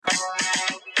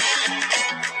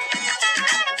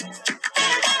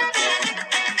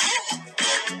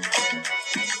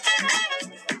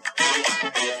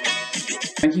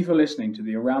for listening to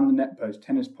the Around the Netpost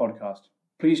Tennis Podcast.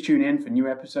 Please tune in for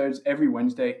new episodes every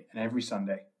Wednesday and every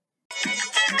Sunday.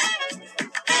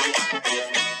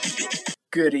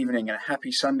 Good evening and a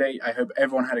happy Sunday. I hope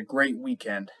everyone had a great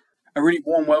weekend. A really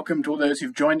warm welcome to all those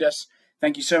who've joined us.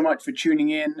 Thank you so much for tuning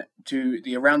in to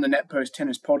the Around the Netpost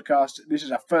Tennis Podcast. This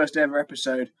is our first ever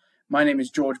episode. My name is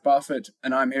George Barfoot,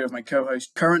 and I'm here with my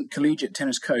co-host, current collegiate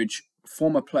tennis coach,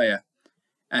 former player,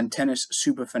 and tennis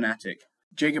super fanatic,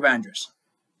 Jacob Andrus.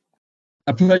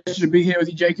 A pleasure to be here with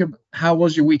you, Jacob. How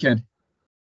was your weekend?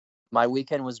 My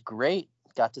weekend was great.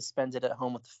 Got to spend it at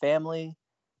home with the family,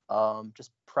 just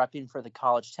prepping for the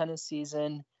college tennis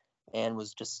season, and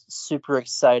was just super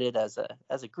excited as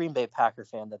a Green Bay Packer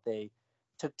fan that they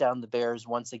took down the Bears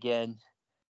once again.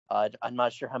 I'm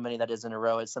not sure how many that is in a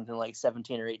row. It's something like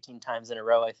 17 or 18 times in a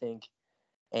row, I think,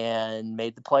 and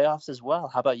made the playoffs as well.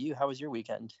 How about you? How was your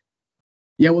weekend?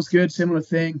 Yeah, it was good. Similar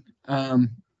thing.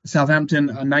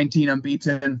 Southampton are 19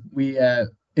 unbeaten. We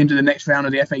into the next round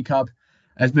of the FA Cup.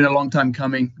 It's been a long time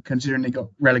coming, considering they got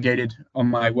relegated on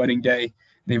my wedding day.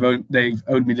 They've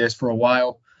owed me this for a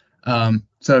while.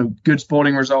 So good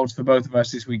sporting results for both of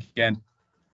us this weekend.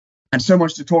 And so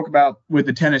much to talk about with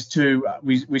the tennis too.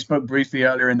 We spoke briefly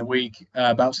earlier in the week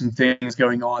about some things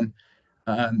going on.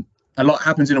 A lot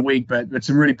happens in a week, but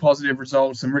some really positive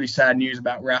results, some really sad news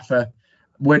about Rafa.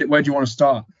 Where do you want to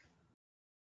start?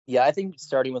 Yeah, I think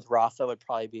starting with Rafa would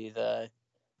probably be the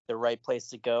right place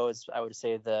to go. Is I would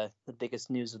say the biggest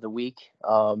news of the week.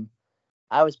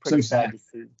 I was pretty sad to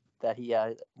see that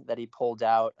he pulled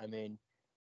out. I mean,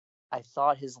 I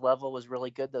thought his level was really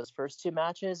good those first two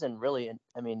matches, and really,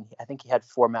 I mean, I think he had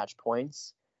 4 match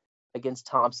points against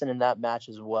Thompson in that match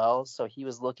as well. So he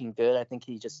was looking good. I think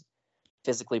he just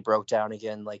physically broke down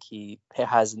again, like he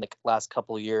has in the last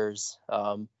couple of years.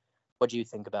 What do you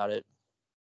think about it?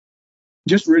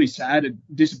 Just really sad and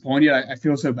disappointed. I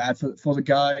feel so bad for the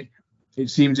guy. It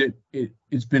seems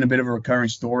it's been a bit of a recurring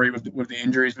story with the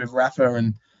injuries with Rafa,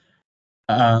 and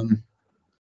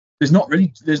there's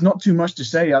not too much to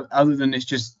say other than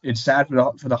it's sad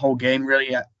for the whole game.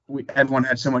 Really, everyone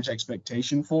had so much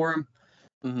expectation for him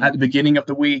at the beginning of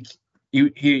the week.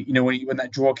 He when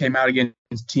that draw came out against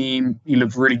his team, he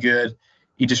looked really good.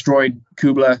 He destroyed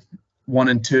Kubler 1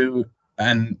 and 2.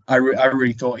 And I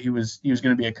really thought he was going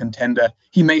to be a contender.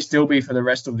 He may still be for the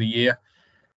rest of the year,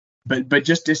 but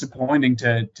just disappointing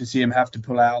to see him have to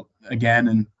pull out again.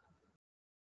 And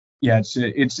yeah,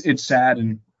 it's sad,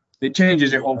 and it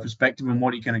changes your whole perspective on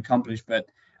what he can accomplish. But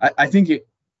I think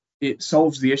it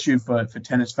solves the issue for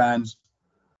tennis fans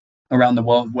around the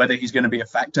world whether he's going to be a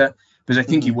factor, because I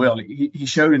think he will. He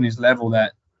showed in his level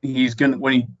that he's going to,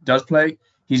 when he does play,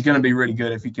 he's going to be really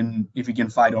good if he can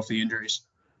fight off the injuries.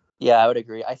 Yeah, I would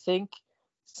agree. I think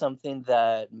something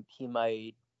that he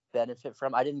might benefit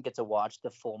from, I didn't get to watch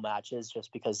the full matches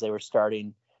just because they were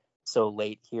starting so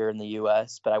late here in the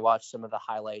U.S., but I watched some of the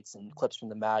highlights and clips from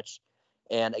the match.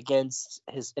 And in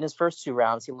his first 2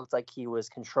 rounds, he looked like he was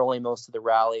controlling most of the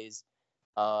rallies,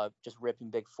 just ripping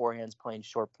big forehands, playing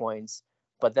short points.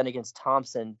 But then against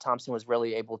Thompson was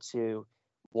really able to,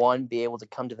 1, be able to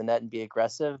come to the net and be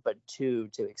aggressive, but 2,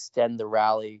 to extend the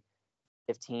rally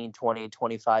 15, 20,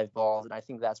 25 balls. And I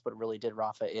think that's what really did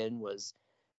Rafa in, was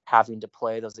having to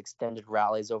play those extended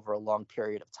rallies over a long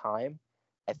period of time.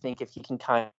 I think if he can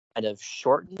kind of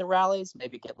shorten the rallies,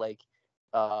 maybe get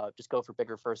just go for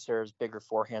bigger first serves, bigger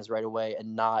forehands right away,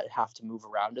 and not have to move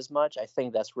around as much, I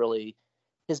think that's really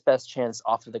his best chance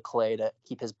off of the clay to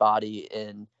keep his body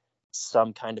in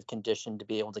some kind of condition to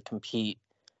be able to compete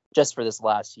just for this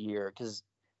last year. Because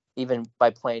even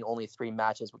by playing only 3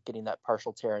 matches with getting that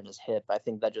partial tear in his hip, I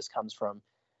think that just comes from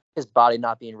his body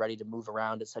not being ready to move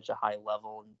around at such a high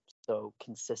level and so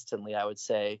consistently, I would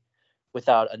say,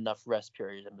 without enough rest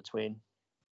period in between.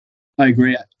 I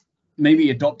agree. Maybe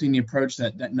adopting the approach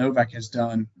that Novak has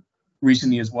done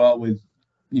recently as well, with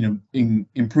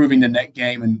improving the net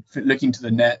game and looking to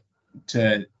the net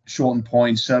to shorten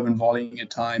points, serve and volleying at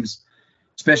times,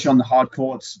 especially on the hard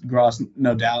courts. Grass,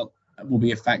 no doubt, will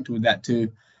be a factor with that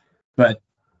too. But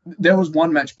there was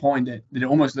one match point that it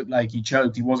almost looked like he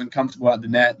choked. He wasn't comfortable at the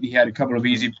net. He had a couple of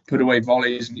easy put-away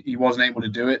volleys, and he wasn't able to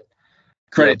do it.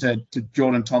 Credit to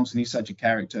Jordan Thompson. He's such a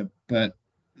character. But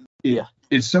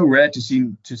it's so rare to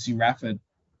see Rafa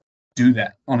do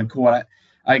that on a court.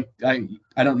 I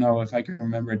don't know if I can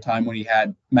remember a time when he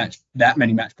had that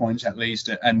many match points at least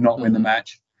and not win the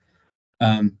match.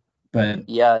 But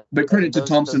credit to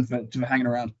Thompson for hanging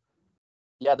around.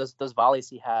 Yeah, those volleys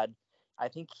he had. I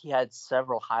think he had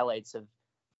several highlights of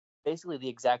basically the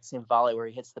exact same volley where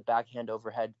he hits the backhand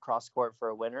overhead cross court for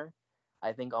a winner.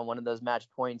 I think on one of those match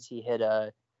points, he hit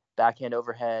a backhand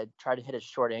overhead, tried to hit a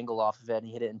short angle off of it, and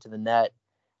he hit it into the net.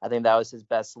 I think that was his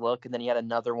best look. And then he had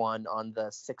another one on the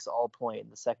 6-all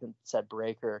point, the second set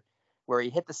breaker, where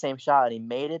he hit the same shot and he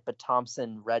made it, but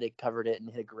Thompson read it, covered it, and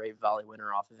hit a great volley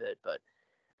winner off of it. But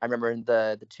I remember in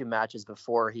the two matches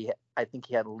before, I think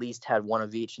he had at least had one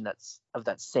of each, and of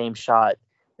that same shot,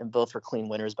 and both were clean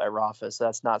winners by Rafa. So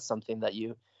that's not something that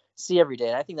you see every day.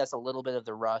 And I think that's a little bit of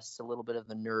the rust, a little bit of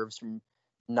the nerves from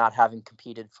not having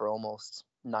competed for almost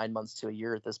 9 months to a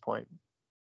year at this point.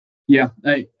 Yeah,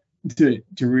 to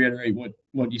reiterate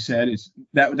what you said, is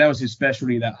that was his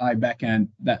specialty, that high backhand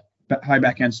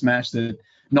smash that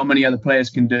not many other players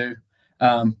can do.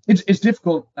 It's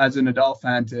difficult as a Nadal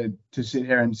fan to sit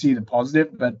here and see the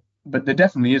positive, but there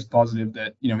definitely is positive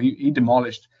that, you know, he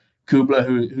demolished Kubler,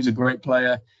 who's a great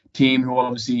player, Thiem, who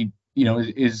obviously, you know,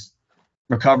 is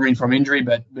recovering from injury,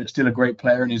 but still a great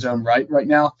player in his own right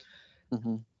now.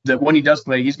 Mm-hmm. That when he does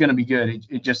play, he's going to be good.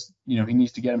 It just, you know, he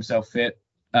needs to get himself fit.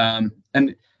 And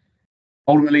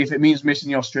ultimately, if it means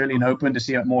missing the Australian Open to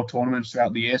see out more tournaments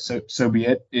throughout the year, so be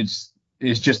it. It's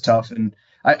just tough. And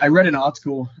I read an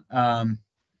article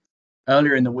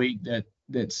earlier in the week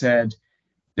that said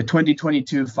the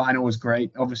 2022 final was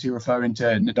great, obviously referring to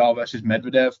Nadal versus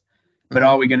Medvedev. But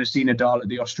are we going to see Nadal at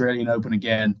the Australian Open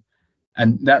again?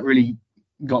 And that really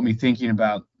got me thinking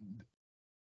about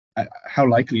how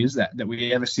likely is that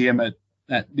we ever see him at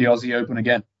the Aussie Open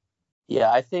again? Yeah,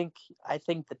 I think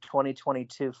the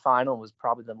 2022 final was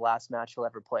probably the last match he'll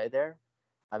ever play there.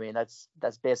 I mean, that's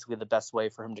basically the best way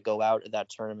for him to go out at that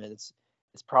tournament. It's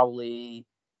probably,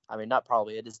 I mean, not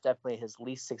probably, it is definitely his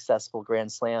least successful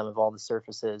Grand Slam of all the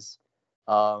surfaces.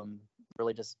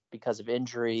 Really just because of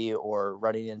injury or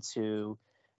running into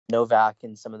Novak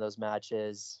in some of those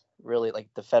matches. Really, like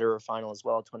the Federer final as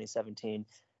well, 2017.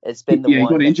 It's been the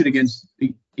one. He got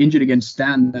injured against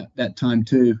Stan that time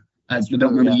too. I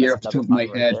don't remember the year off the top of my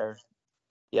head. Right,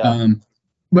 yeah.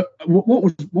 But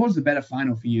what was the better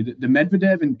final for you? The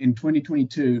Medvedev in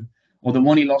 2022, or the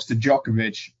one he lost to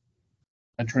Djokovic?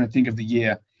 I'm trying to think of the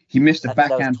year. He missed a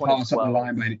backhand pass up the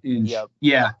line by an inch. Yep.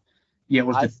 Yeah, it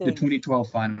was the 2012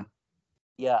 final.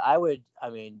 Yeah, I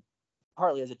mean,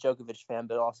 partly as a Djokovic fan,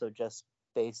 but also just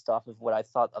based off of what I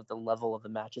thought of the level of the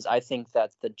matches. I think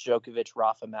that the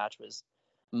Djokovic-Rafa match was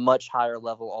much higher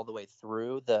level all the way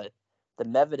through. The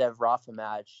Medvedev-Rafa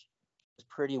match was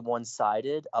pretty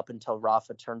one-sided up until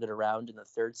Rafa turned it around in the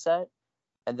third set.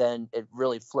 And then it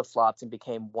really flip-flopped and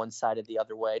became one-sided the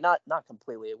other way. Not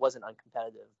completely. It wasn't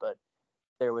uncompetitive, but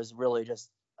there was really just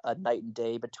a night and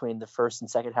day between the first and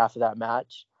second half of that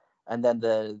match. And then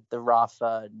the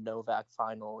Rafa-Novak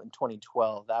final in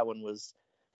 2012, that one was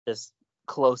just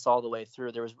close all the way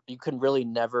through. You could really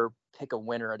never pick a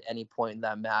winner at any point in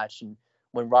that match. And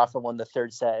when Rafa won the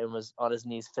third set and was on his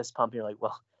knees fist pumping, you're like,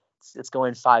 well, it's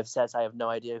going 5 sets. I have no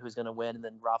idea who's going to win. And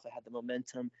then Rafa had the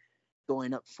momentum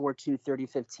going up 4-2,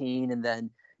 30-15, and then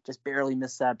just barely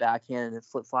missed that backhand and it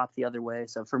flip-flopped the other way.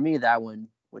 So for me, that one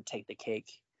would take the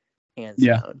cake, hands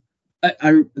down.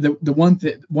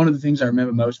 One of the things I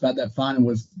remember most about that final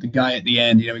was the guy at the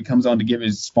end. You know, he comes on to give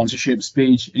his sponsorship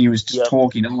speech, and he was just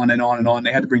talking on and on and on.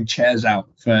 They had to bring chairs out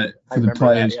for the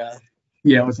players.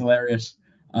 Yeah, it was hilarious.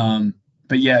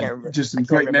 But yeah, just some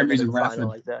great memories of Rafa.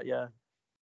 Like that, yeah.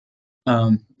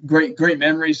 Great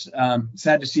memories.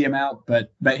 Sad to see him out,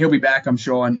 but he'll be back, I'm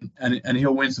sure, and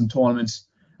he'll win some tournaments.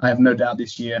 I have no doubt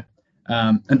this year.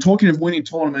 And talking of winning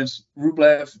tournaments,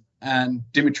 Rublev and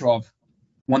Dimitrov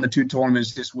won the 2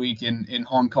 tournaments this week in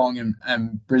Hong Kong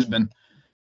and Brisbane.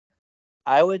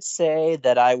 I would say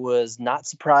that I was not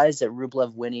surprised at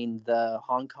Rublev winning the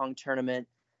Hong Kong tournament.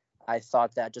 I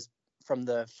thought that just from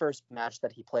the first match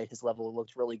that he played, his level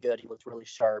looked really good. He looked really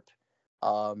sharp.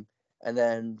 And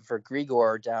then for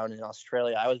Grigor down in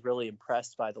Australia, I was really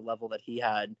impressed by the level that he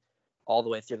had all the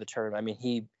way through the tournament. I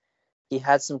mean, he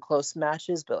had some close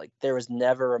matches, but like there was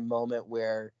never a moment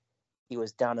where he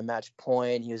was down a match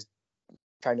point. He was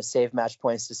trying to save match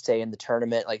points to stay in the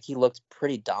tournament. Like he looked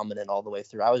pretty dominant all the way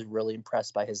through. I was really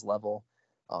impressed by his level.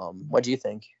 What do you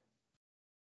think?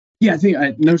 Yeah, I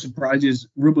think no surprises.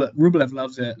 Rublev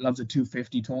loves a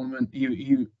 250 tournament.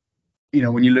 He you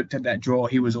know, when you looked at that draw,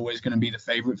 he was always going to be the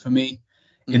favorite for me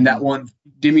in that one.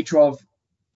 Dimitrov,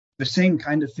 the same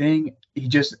kind of thing.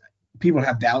 People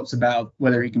have doubts about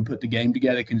whether he can put the game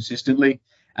together consistently.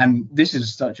 And this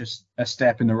is such a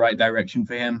step in the right direction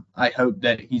for him. I hope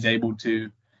that he's able to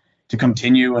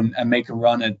continue and make a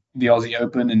run at the Aussie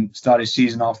Open and start his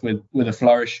season off with a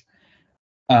flourish.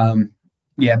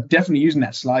 Definitely using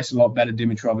that slice a lot better.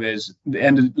 Dimitrov is the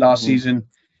end of last season.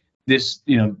 This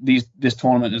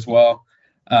tournament as well.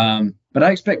 But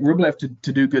I expect Rublev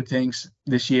to do good things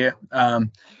this year.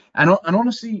 And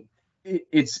honestly,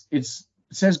 it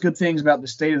says good things about the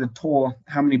state of the tour.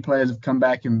 How many players have come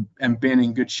back and been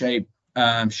in good shape,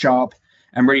 sharp,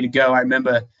 and ready to go. I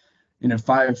remember,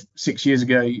 5-6 years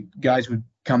ago, guys would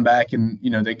come back and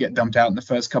they get dumped out in the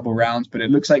first couple of rounds. But it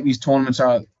looks like these tournaments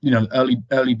are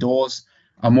early doors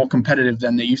are more competitive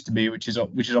than they used to be, which is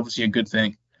obviously a good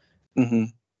thing. Mm-hmm.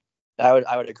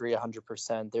 I would agree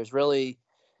 100%. There's really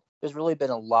been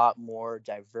a lot more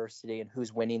diversity in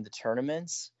who's winning the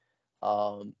tournaments,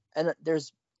 and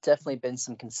there's definitely been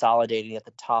some consolidating at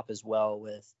the top as well.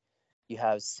 With you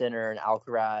have Sinner and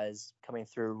Alcaraz coming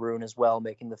through, Rune as well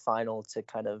making the final to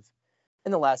kind of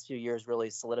in the last few years really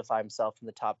solidify himself in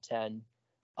the top 10.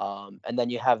 And then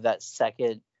you have that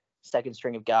second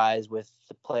string of guys with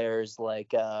the players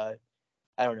like I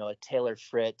don't know, a Taylor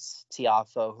Fritz,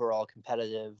 Tiafoe, who are all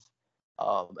competitive.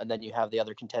 And then you have the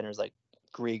other contenders like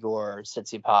Grigor,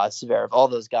 Tsitsipas, Zverev. All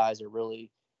those guys are really,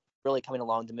 really coming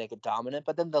along to make it dominant.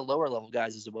 But then the lower level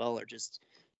guys as well are just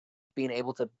being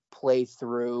able to play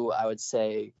through, I would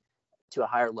say, to a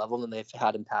higher level than they've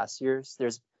had in past years.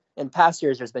 In past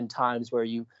years, there's been times where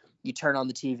you turn on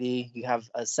the TV, you have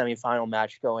a semifinal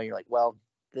match going, you're like, well,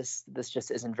 this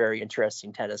just isn't very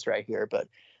interesting tennis right here. But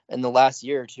in the last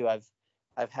year or two, I've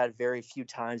had very few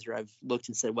times where I've looked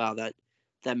and said, wow,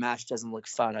 that match doesn't look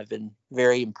fun. I've been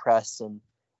very impressed and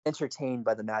entertained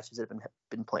by the matches that have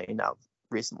been playing out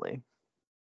recently.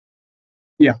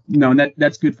 Yeah, no, and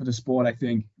that's good for the sport, I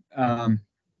think.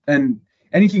 And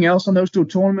anything else on those two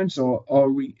tournaments, or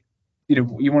we, you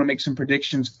want to make some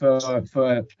predictions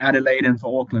for Adelaide and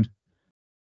for Auckland?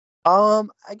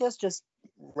 I guess just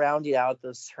rounding out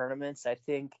those tournaments, I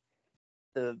think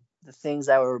the things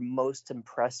I were most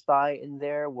impressed by in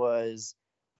there was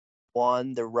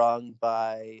one, the run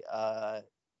by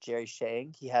Jerry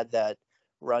Shang. He had that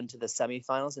run to the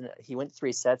semifinals and he went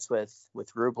 3 sets with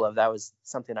Rublev. That was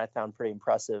something I found pretty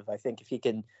impressive. I think if he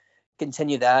can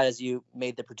continue that, as you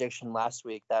made the prediction last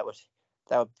week, that would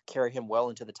carry him well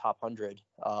into the top 100.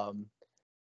 And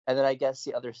then I guess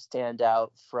the other standout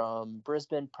from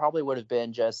Brisbane probably would have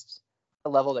been just the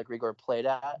level that Grigor played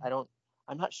at.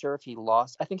 I'm not sure if he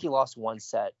lost. I think he lost 1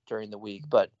 set during the week,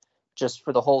 but just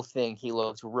for the whole thing, he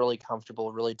looked really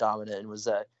comfortable, really dominant, and was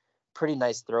a pretty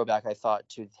nice throwback, I thought,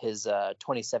 to his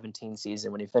 2017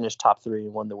 season when he finished top 3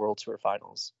 and won the World Tour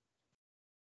Finals.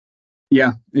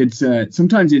 Yeah, it's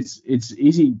sometimes it's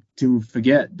easy to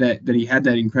forget that he had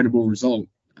that incredible result.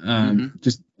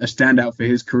 Just a standout for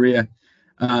his career.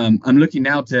 I'm looking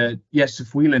now to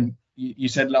Safuilin. You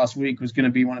said last week was going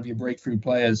to be one of your breakthrough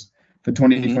players for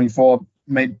 2024.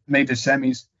 Made the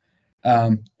semis.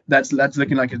 That's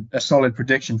looking like a solid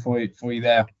prediction for you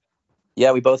there.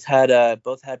 Yeah, we both had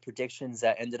predictions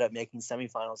that ended up making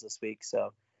semifinals this week.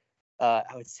 So I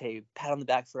would say pat on the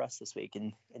back for us this week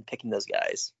in picking those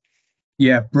guys.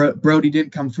 Yeah, Brody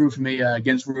didn't come through for me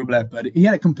against Rublev, but he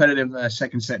had a competitive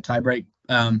second set tiebreak.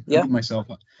 I'll give myself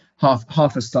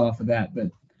half a star for that. But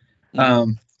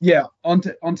on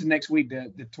to next week.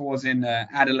 The tours in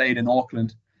Adelaide and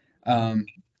Auckland.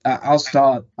 I'll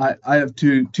start. I have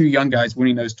two young guys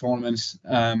winning those tournaments.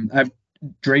 I have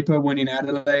Draper winning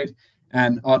Adelaide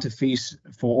and Artifice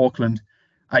for Auckland.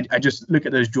 I just look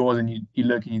at those draws and you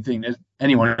look and you think there's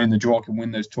anyone in the draw can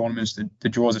win those tournaments. The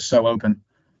draws are so open.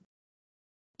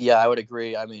 Yeah, I would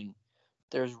agree. I mean,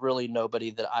 there's really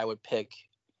nobody that I would pick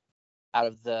out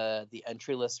of the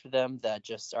entry list for them that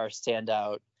just are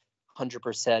standout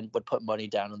 100%, would put money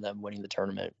down on them winning the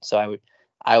tournament. So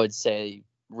I would say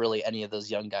really any of those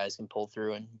young guys can pull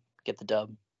through and get the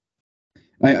dub.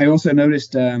 I also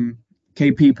noticed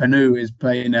KP Panu is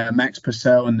playing Max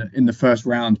Purcell in the first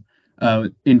round.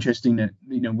 Interesting that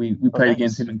we played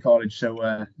against him in college,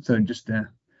 so just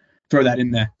throw that in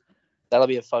there. That'll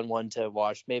be a fun one to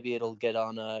watch. Maybe it'll get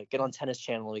on Tennis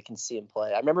Channel and we can see him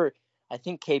play. I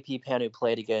think KP Panu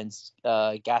played against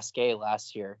Gasquet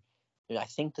last year. I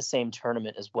think the same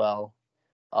tournament as well.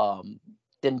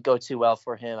 Didn't go too well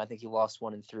for him. I think he lost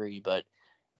 1 in 3, but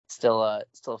still a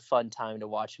fun time to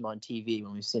watch him on TV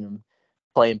when we've seen him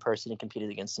play in person and competed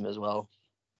against him as well.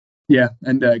 Yeah,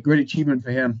 and great achievement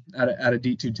for him out of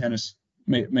D2 tennis,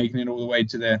 making it all the way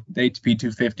to the ATP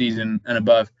 250s and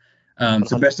above.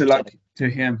 So best of luck to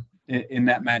him in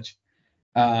that match.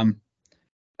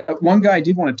 One guy I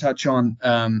did want to touch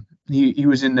on, he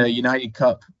was in the United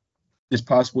Cup this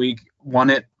past week, won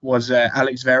it, was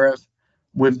Alex Zverev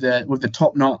with the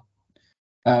top knot.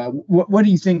 What do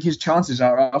you think his chances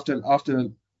are after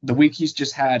the week he's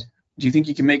just had? Do you think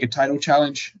he can make a title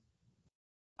challenge?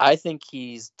 I think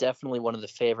he's definitely one of the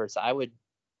favorites. I would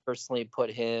personally put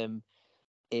him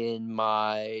in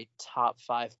my top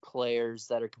 5 players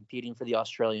that are competing for the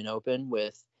Australian Open,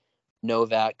 with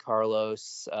Novak,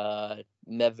 Carlos,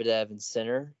 Medvedev, and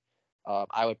Sinner.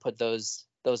 I would put those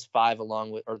four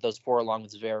along with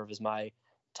Zverev as my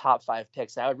top 5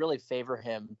 picks. And I would really favor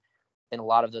him in a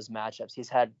lot of those matchups. He's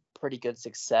had pretty good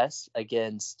success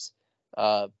against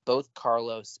both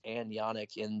Carlos and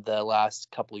Yannick in the last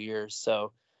couple of years.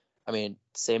 So, I mean,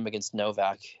 same against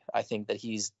Novak. I think that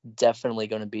he's definitely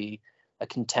going to be a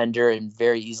contender and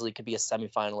very easily could be a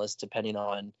semifinalist depending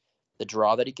on the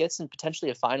draw that he gets, and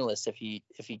potentially a finalist if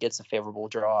he gets a favorable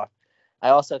draw. I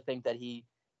also think that he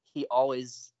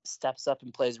always steps up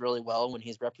and plays really well when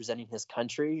he's representing his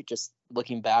country. Just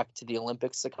looking back to the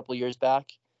Olympics a couple years back,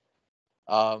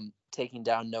 taking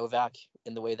down Novak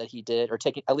in the way that he did, or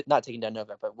not taking down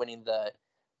Novak, but winning the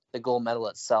gold medal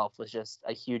itself was just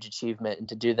a huge achievement. And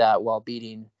to do that while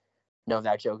beating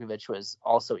Novak Djokovic was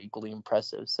also equally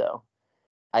impressive. So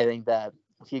I think that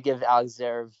if you give Alex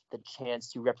Zverev the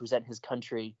chance to represent his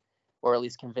country, or at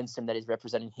least convince him that he's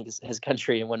representing his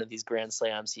country in one of these Grand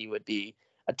Slams, he would be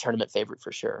a tournament favorite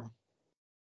for sure.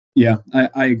 Yeah,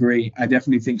 I agree. I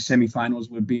definitely think semifinals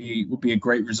would be a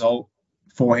great result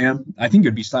for him. I think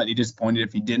it'd be slightly disappointed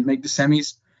if he didn't make the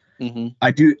semis. Mm-hmm.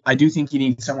 I do think he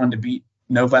needs someone to beat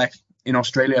Novak in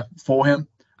Australia for him.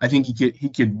 I think he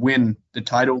could win the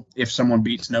title if someone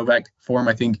beats Novak for him.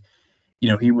 I think,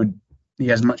 he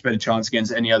has a much better chance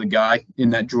against any other guy in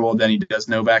that draw than he does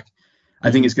Novak. I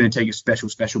think it's going to take a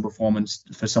special performance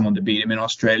for someone to beat him in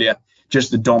Australia. Just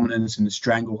the dominance and the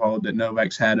stranglehold that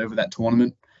Novak's had over that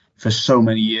tournament for so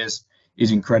many years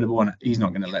is incredible, and he's not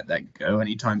going to let that go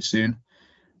anytime soon.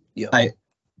 Yeah.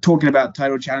 Talking about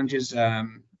title challenges,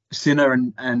 Sinner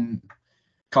and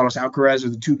Carlos Alcaraz are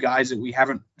the two guys that we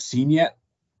haven't seen yet,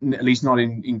 at least not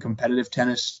in competitive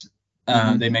tennis.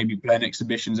 They may be playing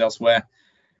exhibitions elsewhere.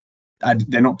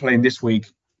 They're not playing this week.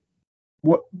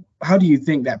 How do you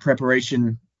think that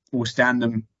preparation will stand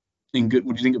them in good?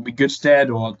 Would you think it'll be good stead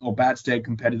or bad stead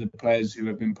compared to the players who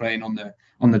have been playing on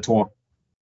the tour?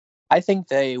 I think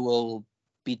they will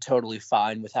be totally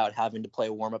fine without having to play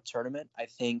a warm-up tournament. I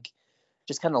think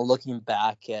just kind of looking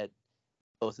back at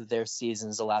both of their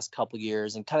seasons the last couple of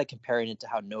years and kind of comparing it to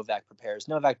how Novak prepares.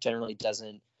 Novak generally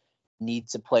doesn't need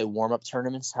to play warm-up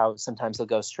tournaments. How sometimes he'll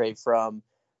go straight from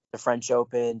the French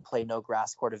Open, play no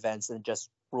grass court events, and just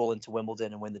roll into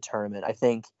Wimbledon and win the tournament. I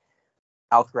think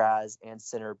Alcaraz and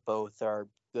Sinner both are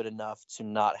good enough to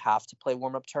not have to play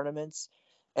warm-up tournaments.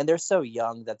 And they're so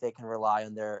young that they can rely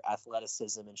on their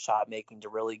athleticism and shot making to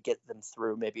really get them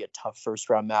through maybe a tough first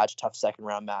round match, tough second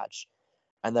round match.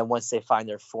 And then once they find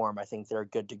their form, I think they're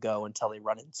good to go until they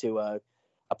run into a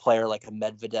player like a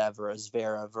Medvedev or a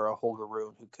Zverev or a Holger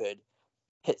Rune who could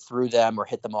hit through them or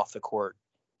hit them off the court.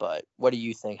 But what do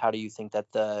you think? How do you think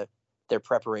that their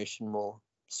preparation will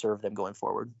serve them going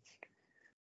forward?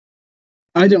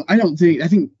 I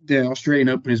think the Australian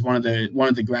Open is one of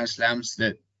the Grand Slams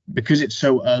that, because it's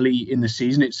so early in the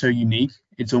season, it's so unique.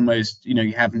 It's almost,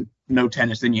 you have no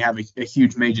tennis, then you have a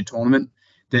huge major tournament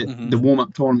that the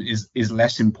warm-up tournament is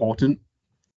less important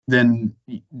than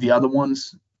the other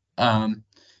ones,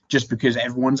 just because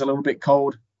everyone's a little bit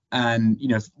cold. And,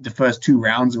 the first 2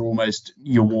 rounds are almost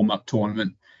your warm-up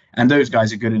tournament. And those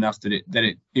guys are good enough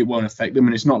that it won't affect them.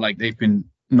 And it's not like they've been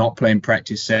not playing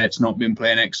practice sets, not been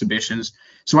playing exhibitions.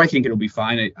 So I think it'll be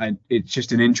fine. It's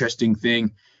just an interesting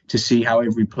thing to see how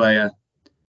every player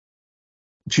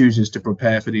chooses to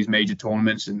prepare for these major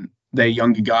tournaments. And they're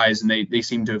younger guys, and they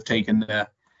seem to have taken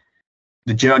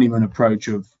the journeyman approach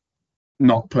of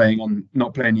not playing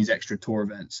these extra tour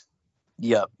events.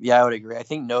 Yeah, I would agree. I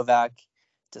think Novak,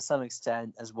 to some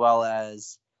extent, as well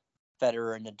as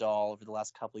Federer and Nadal over the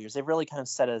last couple of years, they've really kind of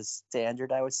set a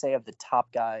standard, I would say, of the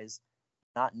top guys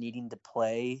not needing to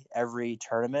play every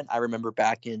tournament. I remember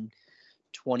back in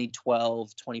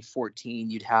 2012, 2014,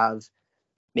 you'd have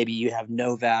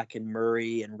Novak and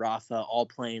Murray and Rafa all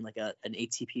playing like an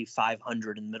ATP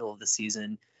 500 in the middle of the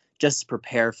season just to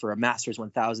prepare for a Masters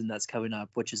 1000 that's coming up,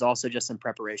 which is also just in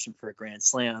preparation for a Grand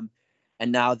Slam.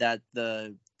 And now that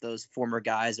those former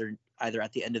guys are either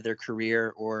at the end of their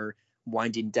career or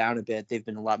winding down a bit, they've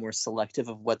been a lot more selective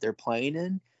of what they're playing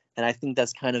in. And I think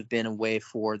that's kind of been a way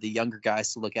for the younger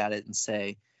guys to look at it and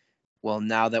say, well,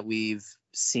 now that we've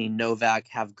seen Novak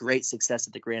have great success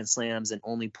at the Grand Slams and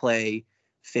only play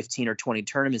 15 or 20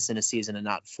 tournaments in a season and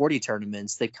not 40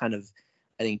 tournaments, they've kind of,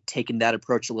 I think, taken that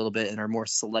approach a little bit and are more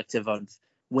selective on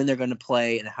when they're going to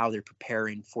play and how they're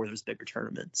preparing for those bigger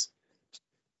tournaments.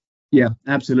 Yeah,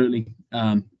 absolutely.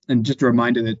 And just a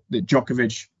reminder that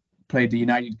Djokovic played the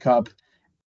United Cup.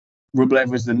 Rublev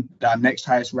was the next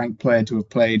highest ranked player to have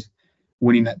played,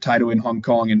 winning that title in Hong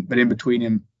Kong. But in between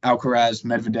him, Alcaraz,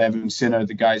 Medvedev, and Sinner,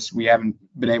 the guys we haven't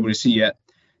been able to see yet.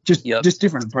 Just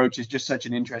different approaches, just such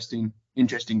an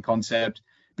interesting concept.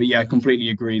 But yeah, I completely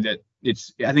agree that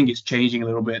I think it's changing a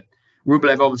little bit.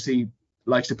 Rublev obviously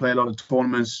likes to play a lot of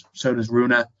tournaments, so does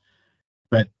Rune,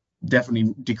 but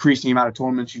definitely decreasing the amount of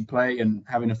tournaments you play and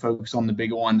having to focus on the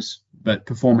bigger ones, but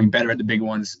performing better at the bigger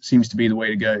ones seems to be the way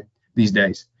to go these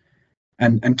days.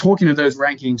 And talking of those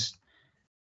rankings,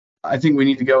 I think we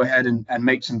need to go ahead and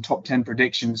make some top 10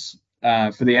 predictions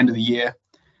for the end of the year.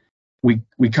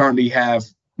 We currently have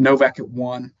Novak at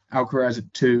 1, Alcaraz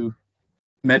at 2,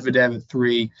 Medvedev at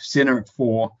 3, Sinner at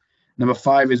 4. Number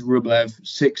 5 is Rublev,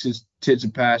 6 is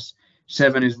Tsitsipas,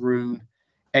 7 is Rune,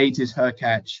 8 is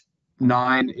Hurkacz,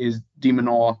 9 is De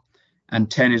Minaur, and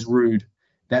 10 is Ruud.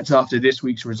 That's after this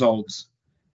week's results.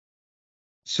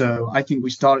 So I think we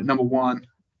start at number 1.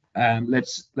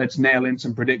 Let's nail in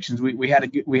some predictions. We had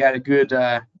a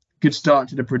good start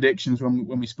to the predictions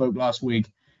when we spoke last week.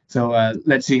 So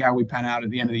let's see how we pan out at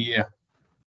the end of the year.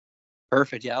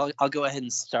 Perfect. Yeah, I'll go ahead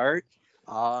and start.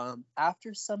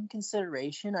 After some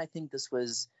consideration, I think this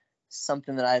was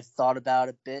something that I've thought about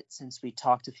a bit since we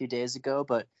talked a few days ago,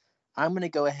 but I'm going to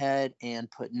go ahead and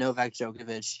put Novak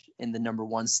Djokovic in the number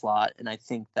 1 slot, and I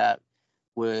think that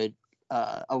would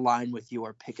align with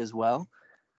your pick as well.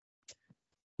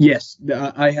 Yes,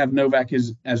 I have Novak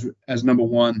as number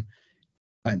 1.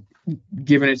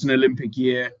 Given it's an Olympic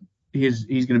year, he's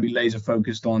going to be laser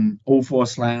focused on all 4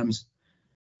 slams.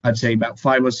 I'd say about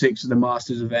 5 or 6 of the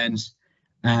Masters events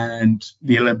and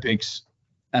the Olympics.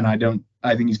 And I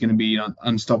think he's going to be an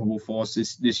unstoppable force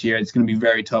this year. It's going to be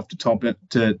very tough to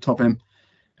top him.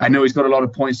 I know he's got a lot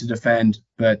of points to defend,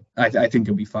 but I think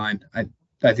he'll be fine.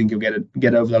 I think he'll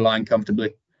get over the line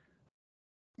comfortably.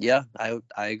 Yeah, I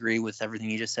agree with everything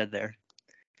you just said there.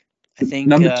 I think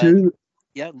number 2.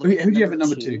 Yeah, who do you have at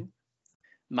number 2?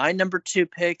 My number 2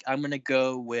 pick, I'm going to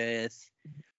go with,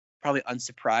 probably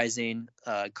unsurprising,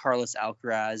 Carlos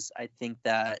Alcaraz. I think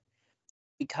that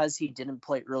because he didn't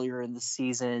play earlier in the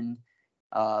season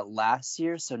last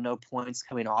year, so no points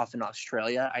coming off in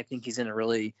Australia, I think he's going to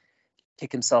really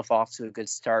kick himself off to a good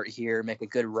start here, make a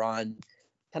good run,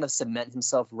 kind of cement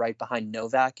himself right behind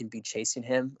Novak and be chasing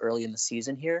him early in the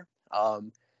season here.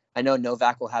 I know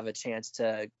Novak will have a chance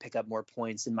to pick up more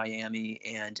points in Miami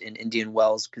and in Indian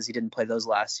Wells because he didn't play those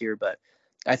last year, but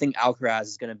I think Alcaraz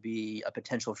is going to be a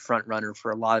potential front runner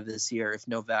for a lot of this year if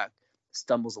Novak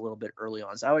stumbles a little bit early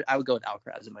on. So I would go with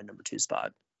Alcaraz in my number 2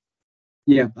 spot.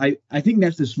 Yeah, I think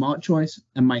that's the smart choice,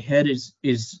 and my head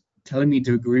is telling me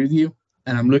to agree with you.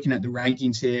 And I'm looking at the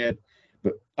rankings here,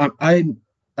 but I'm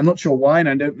not sure why, and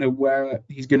I don't know where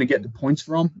he's going to get the points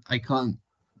from. I can't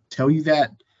tell you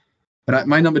that. But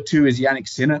my number 2 is Jannik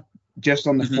Sinner, just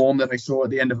on the form that I saw at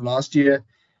the end of last year.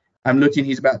 I'm looking,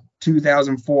 he's about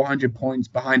 2,400 points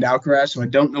behind Alcaraz, so I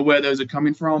don't know where those are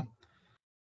coming from.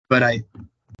 But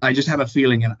I just have a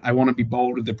feeling, and I want to be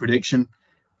bold with the prediction.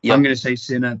 Yep. I'm going to say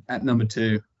Sinner at number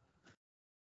 2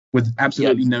 with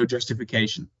absolutely no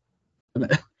justification.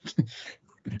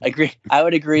 I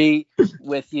would agree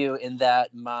with you in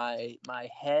that my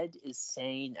head is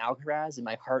saying Alcaraz and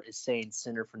my heart is saying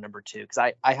Sinner for number 2,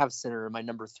 because I have Sinner in my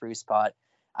number 3 spot.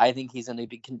 I think he's going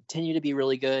to continue to be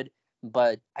really good,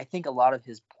 but I think a lot of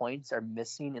his points are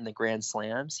missing in the Grand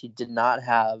Slams. He did not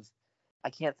have, I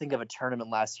can't think of a tournament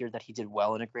last year that he did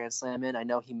well in a Grand Slam in. I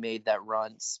know he made that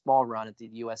small run at the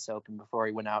US Open before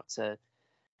he went out to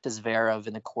Zverev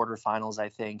in the quarterfinals, I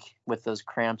think, with those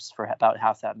cramps for about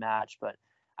half that match. But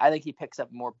I think he picks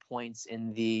up more points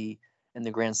in the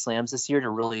Grand Slams this year to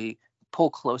really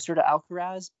pull closer to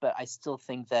Alcaraz. But I still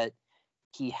think that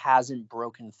he hasn't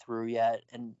broken through yet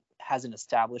and hasn't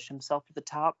established himself at the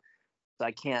top. So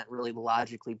I can't really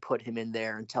logically put him in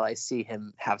there until I see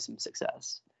him have some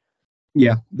success.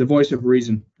 Yeah, the voice of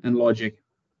reason and logic.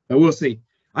 But we'll see.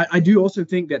 I do also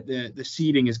think that the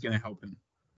seeding is going to help him.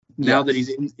 Now that he's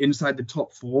inside the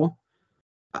top 4,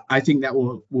 I think that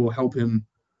will help him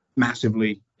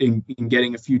massively in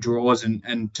getting a few draws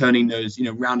and turning those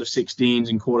round of 16s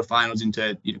and quarterfinals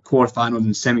into quarterfinals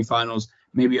and semifinals,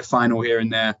 maybe a final here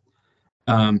and there.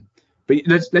 But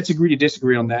let's agree to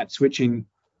disagree on that. Switching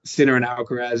Sinner and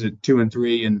Alcaraz at 2 and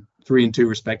 3 and 3 and 2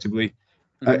 respectively.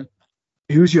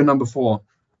 Who's your number 4?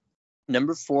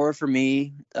 Number 4 for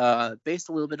me, based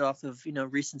a little bit off of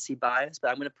recency bias, but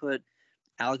I'm going to put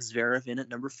Alex Zverev in at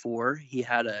number 4. He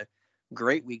had a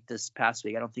great week this past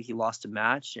week. I don't think he lost a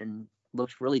match and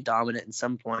looked really dominant in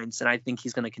some points. And I think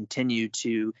he's going to continue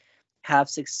to have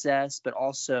success, but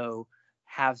also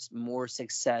have more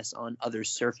success on other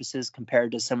surfaces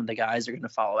compared to some of the guys that are going to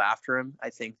follow after him. I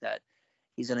think that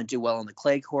he's going to do well on the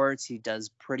clay courts. He does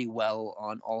pretty well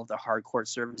on all of the hard court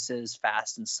surfaces,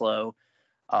 fast and slow.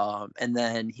 And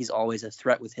then he's always a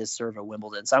threat with his serve at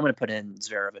Wimbledon. So I'm going to put in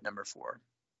Zverev at number 4.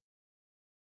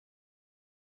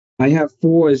 I have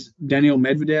 4 as Daniil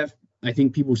Medvedev. I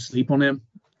think people sleep on him.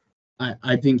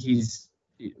 I think he's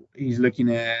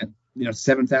looking at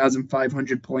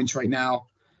 7,500 points right now.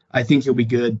 I think he'll be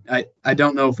good. I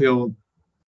don't know if he'll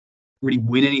really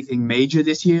win anything major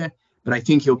this year, but I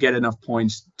think he'll get enough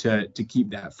points to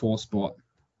keep that 4 spot.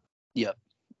 Yep.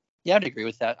 Yeah, I'd agree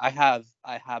with that. I have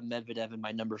Medvedev in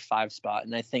my number 5 spot,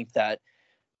 and I think that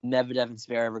Medvedev and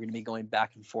Zverev are going to be going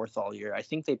back and forth all year. I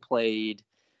think they played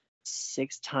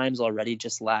 6 times already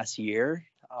just last year.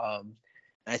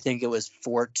 I think it was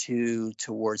 4-2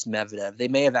 towards Medvedev. They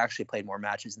may have actually played more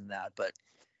matches than that, but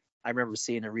I remember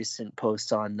seeing a recent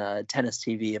post on Tennis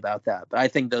TV about that. But I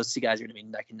think those 2 guys are going to be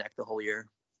neck and neck the whole year.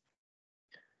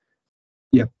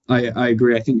 Yeah, I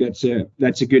agree. I think that's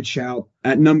a good shout.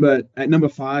 At number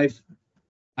 5,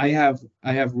 I have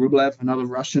Rublev, another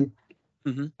Russian.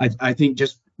 Mm-hmm. I think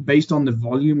just based on the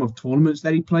volume of tournaments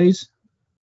that he plays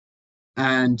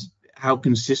and how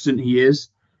consistent he is,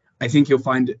 I think he'll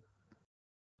find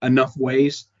enough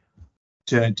ways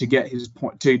to get his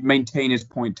point, to maintain his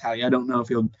point tally. I don't know if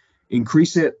he'll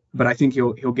increase it, but I think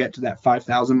he'll get to that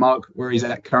 5,000 mark where he's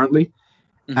at currently.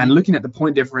 Mm-hmm. And looking at the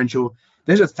point differential,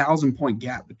 there's a 1,000-point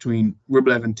gap between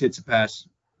Rublev and Tsitsipas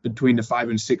between the 5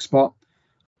 and 6 spot.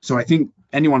 So I think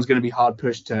anyone's going to be hard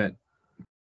pushed to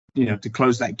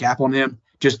close that gap on him,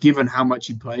 just given how much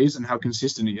he plays and how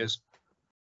consistent he is.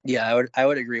 Yeah, I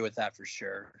would agree with that for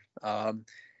sure.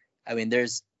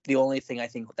 There's the only thing I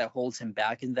think that holds him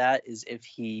back in that is if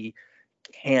he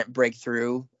can't break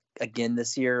through again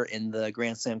this year in the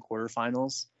Grand Slam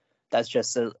quarterfinals. That's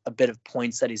just a bit of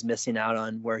points that he's missing out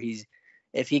on, where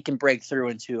if he can break through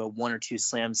into a 1 or 2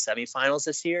 slam semifinals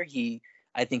this year,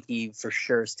 I think he for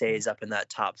sure stays up in that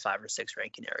top 5 or 6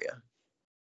 ranking area.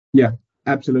 Yeah,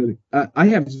 absolutely. I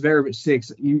have Zverev at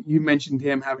 6. You mentioned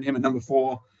having him at number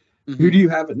 4. Mm-hmm. Who do you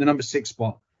have at the number 6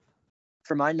 spot?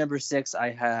 For my number 6,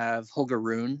 I have Holger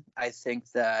Rune. I think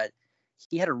that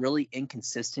he had a really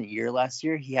inconsistent year last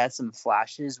year. He had some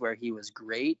flashes where he was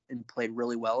great and played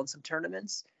really well in some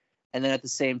tournaments. And then at the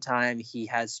same time, he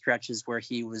had stretches where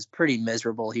he was pretty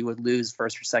miserable. He would lose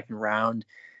first or second round,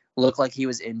 look like he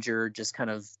was injured, just kind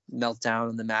of melt down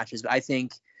in the matches. But I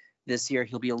think this year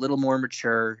he'll be a little more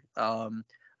mature. I'm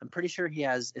pretty sure he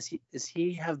has. Is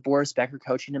he have Boris Becker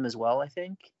coaching him as well? I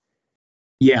think.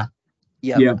 Yeah.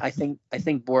 I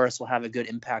think Boris will have a good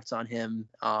impact on him.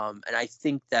 And I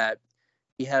think that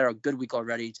he had a good week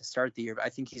already to start the year. But I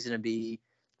think he's going to be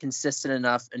consistent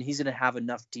enough, and he's going to have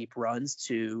enough deep runs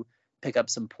to pick up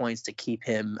some points to keep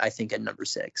him, I think, at number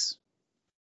 6.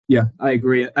 Yeah, I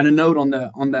agree. And a note on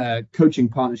the coaching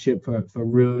partnership for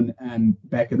Rune and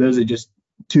Becker. Those are just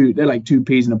they're like 2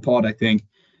 peas in a pod, I think.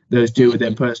 Those 2 with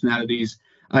their personalities.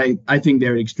 I think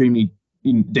they're an extremely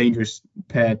dangerous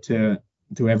pair to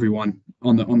everyone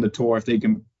on the tour if they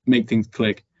can make things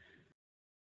click.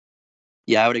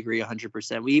 Yeah, I would agree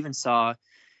 100%. We even saw,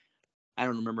 I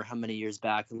don't remember how many years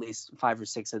back, at least 5 or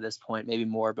 6 at this point, maybe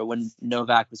more. But when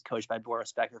Novak was coached by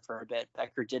Boris Becker for a bit,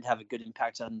 Becker did have a good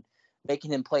impact on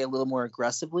making him play a little more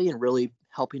aggressively and really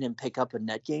helping him pick up a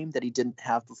net game that he didn't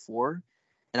have before.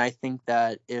 And I think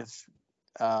that if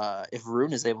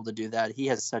Rune is able to do that, he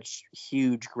has such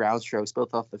huge ground strokes,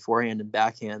 both off the forehand and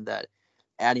backhand, that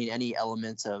adding any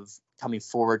elements of coming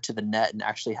forward to the net and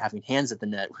actually having hands at the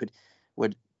net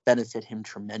would benefit him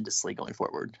tremendously going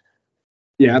forward.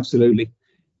 Yeah, absolutely.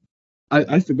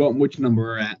 I've forgotten which number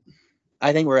we're at.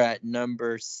 I think we're at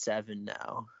number 7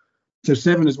 now. So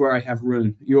 7 is where I have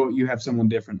Rune. You have someone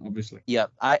different, obviously.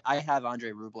 Yep. I have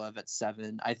Andrei Rublev at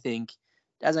 7. I think,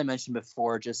 as I mentioned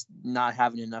before, just not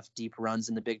having enough deep runs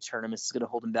in the big tournaments is going to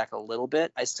hold him back a little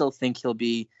bit. I still think he'll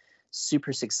be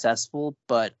super successful,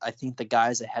 but I think the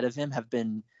guys ahead of him have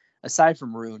been, aside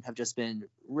from Rune, have just been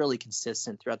really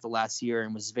consistent throughout the last year.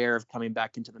 And with Zverev coming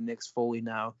back into the mix fully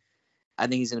now, I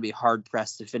think he's going to be hard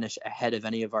pressed to finish ahead of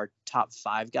any of our top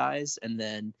 5 guys. And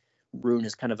then Rune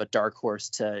is kind of a dark horse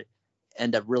to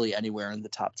end up really anywhere in the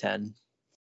top 10.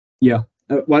 Yeah.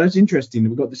 Well, that's interesting.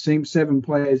 We've got the same 7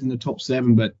 players in the top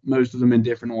 7, but most of them in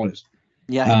different orders.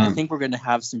 Yeah, I think we're going to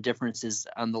have some differences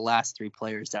on the last 3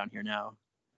 players down here now.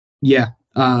 Yeah.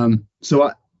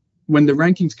 So when the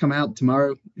rankings come out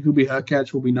tomorrow, Hubie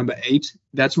Hurkacz will be number 8.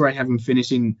 That's where I have him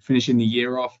finishing the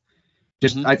year off.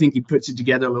 Just I think he puts it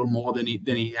together a little more than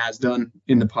he has done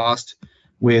in the past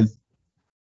with,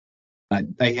 I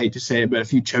hate to say it, but a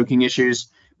few choking issues.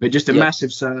 But just a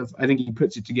massive serve. I think he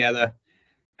puts it together,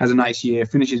 has a nice year,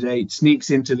 finishes 8,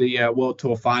 sneaks into the World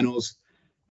Tour finals,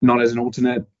 not as an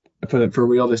alternate for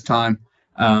real this time.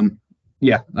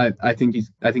 Yeah, I think he's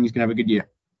gonna have a good year.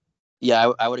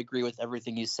 Yeah, I would agree with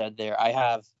everything you said there. I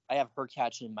have her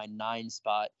catching in my 9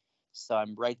 spot, so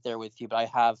I'm right there with you. But I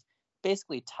have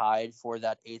basically tied for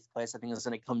that 8th place. I think it's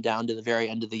going to come down to the very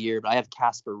end of the year. But I have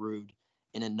Casper Ruud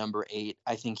in at number 8.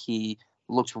 I think he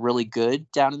looked really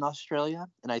good down in Australia,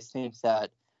 and I think that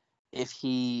if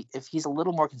he's a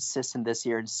little more consistent this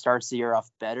year and starts the year off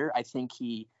better, I think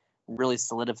he really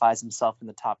solidifies himself in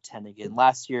the top 10 again.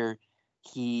 Last year,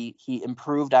 he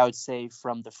improved, I would say,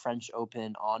 from the French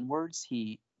Open onwards.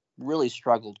 He really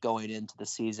struggled going into the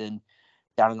season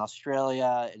down in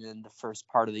Australia, and in the first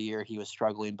part of the year he was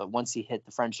struggling. But once he hit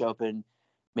the French Open,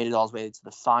 made it all his way to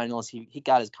the finals, he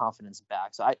got his confidence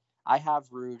back. So I have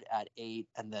Ruud at 8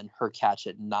 and then Hurkacz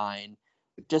at 9,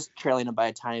 just trailing him by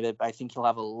a tiny bit. But I think he'll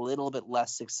have a little bit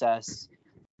less success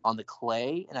on the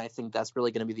clay, and I think that's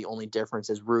really going to be the only difference.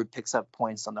 Is Ruud picks up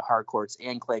points on the hard courts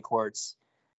and clay courts,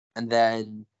 and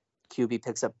then QB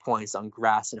picks up points on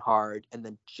grass and hard, and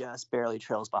then just barely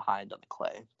trails behind on the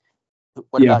clay.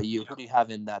 What Yeah. about you? Who do you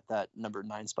have in that number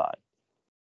 9 spot?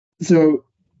 So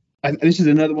this is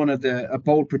another one of a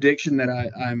bold prediction that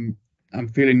I'm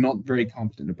feeling not very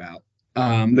confident about.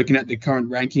 Looking at the current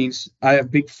rankings, I have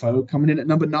Big Foe coming in at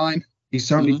number 9. He's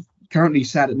currently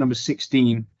sat at number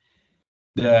 16,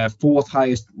 the 4th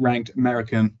highest ranked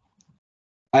American.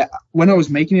 When I was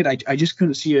making it, I just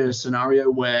couldn't see a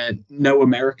scenario where no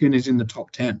American is in the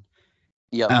top 10.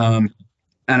 Yeah.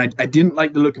 And I didn't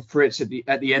like the look of Fritz at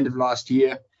the end of last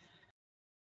year.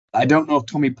 I don't know if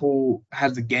Tommy Paul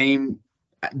has the game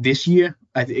this year.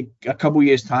 I think a couple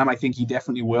years time, I think he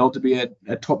definitely will to be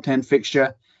a top 10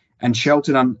 fixture. And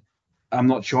Shelton, I'm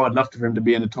not sure. I'd love for him to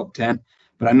be in the top 10,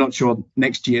 but I'm not sure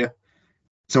next year.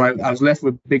 So I was left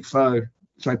with Big Foe.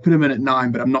 So I put him in at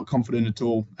 9, but I'm not confident at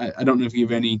all. I don't know if you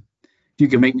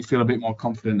can make me feel a bit more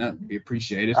confident. That would be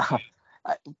appreciated.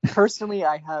 Personally,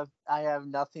 I have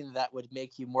nothing that would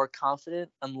make you more confident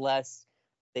unless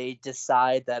they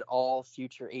decide that all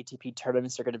future ATP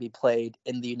tournaments are going to be played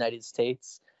in the United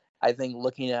States. I think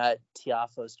looking at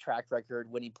Tiafoe's track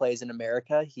record when he plays in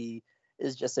America, he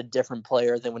is just a different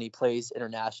player than when he plays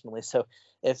internationally. So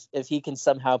if he can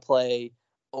somehow play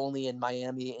only in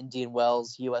Miami, Indian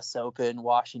Wells, US Open,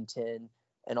 Washington,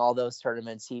 and all those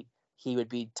tournaments, he would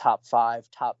be top 5,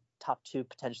 top 2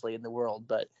 potentially in the world.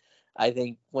 But I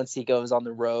think once he goes on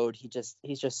the road,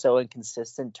 he's just so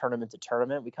inconsistent tournament to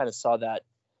tournament. We kind of saw that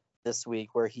this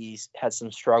week where he's had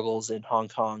some struggles in Hong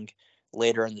Kong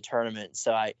later in the tournament.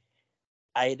 So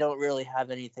I don't really have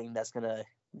anything that's going to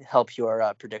help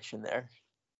your prediction there.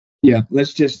 Yeah,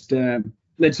 let's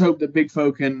hope that Big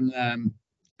Foe can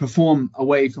perform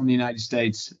away from the United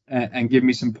States and give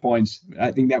me some points.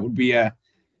 I think that would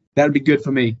be good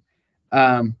for me.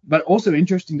 But also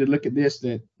interesting to look at this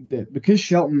that because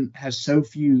Shelton has so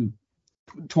few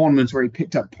tournaments where he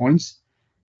picked up points,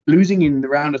 losing in the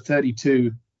round of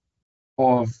 32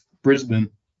 of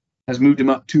Brisbane has moved him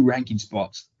up 2 ranking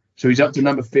spots. So he's up to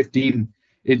number 15.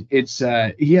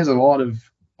 He has a lot of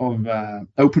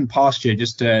open pasture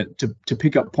just to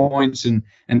pick up points and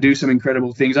do some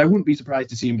incredible things. I wouldn't be surprised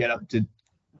to see him get up to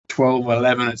 12 or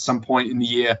 11 at some point in the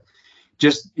year.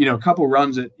 Just, a couple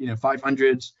runs at,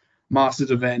 500s,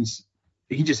 Masters events.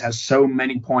 He just has so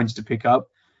many points to pick up.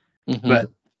 Mm-hmm. But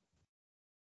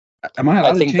am I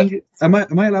allowed to change it? Am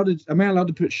I allowed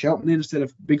to put Shelton in instead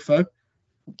of Big Foe?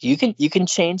 You can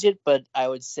change it, but I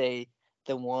would say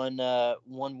the one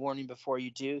warning before you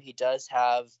do, he does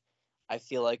have, I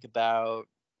feel like, about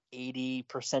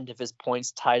 80% of his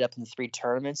points tied up in 3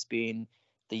 tournaments, being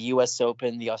the US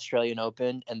Open, the Australian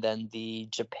Open, and then the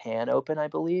Japan Open, I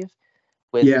believe.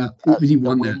 With he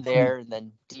won the win there and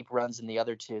then deep runs in the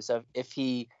other 2. So if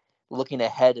he, looking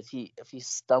ahead, if he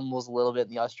stumbles a little bit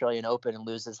in the Australian Open and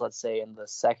loses, let's say, in the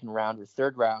 2nd round or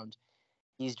 3rd round,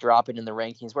 he's dropping in the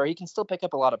rankings where he can still pick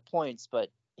up a lot of points, but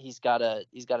he's got to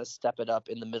step it up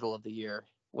in the middle of the year,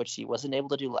 which he wasn't able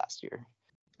to do last year.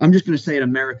 I'm just going to say an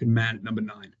American man at number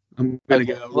 9. I'm going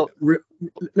to go. Well,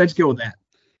 let's go with that.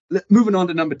 Moving on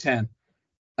to number 10.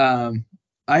 I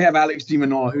have Alex de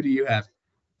Minaur. Who do you have?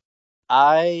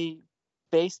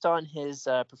 Based on his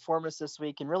performance this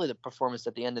week and really the performance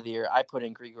at the end of the year, I put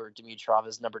in Grigor Dimitrov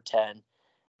as number 10.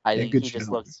 I think he just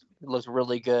looks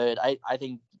really good. I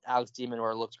think Alex de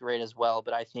Minaur looks great as well,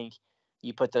 but I think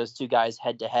you put those 2 guys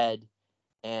head to head,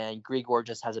 and Grigor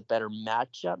just has a better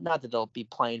matchup. Not that they'll be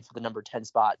playing for the number 10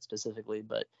 spot specifically,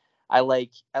 but I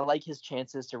like his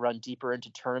chances to run deeper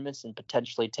into tournaments and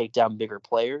potentially take down bigger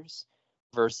players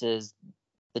versus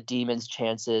the Demon's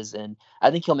chances. And I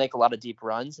think he'll make a lot of deep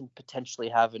runs and potentially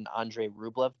have an Andrei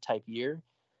Rublev type year,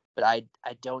 but I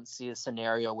don't see a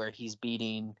scenario where he's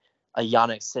beating a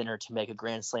Jannik Sinner to make a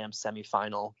Grand Slam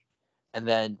semifinal and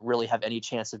then really have any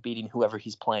chance of beating whoever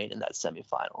he's playing in that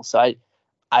semifinal. So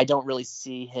I don't really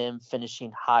see him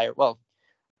finishing higher. Well,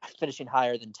 finishing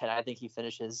higher than 10. I think he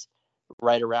finishes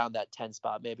right around that 10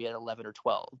 spot, maybe at 11 or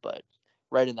 12, but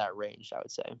right in that range, I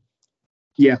would say.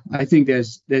 Yeah, I think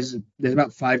there's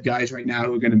about 5 guys right now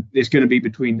who are it's gonna be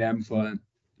between them for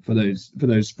those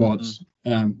spots.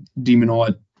 De Minaur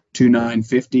at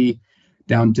 2,950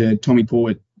 down to Tommy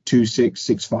Paul at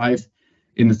 2,665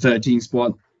 in the 13th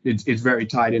spot. It's very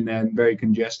tight in there and very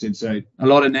congested. So a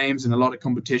lot of names and a lot of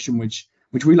competition, which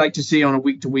we like to see on a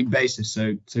week-to-week basis.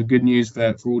 So good news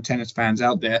for all tennis fans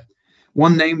out there.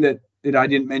 One name that I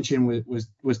didn't mention was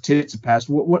Tsitsipas.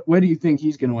 Where do you think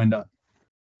he's going to end up?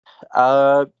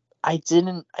 I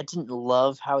didn't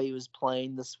love how he was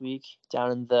playing this week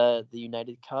down in the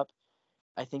United Cup.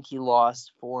 I think he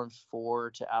lost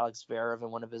 4-4 to Alex Zverev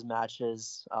in one of his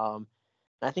matches. And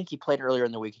I think he played earlier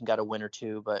in the week and got a win or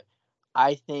two, but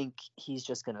I think he's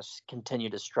just going to continue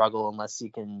to struggle unless he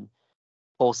can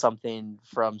pull something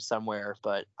from somewhere.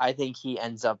 But I think he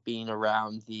ends up being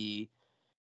around the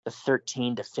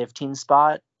 13 to 15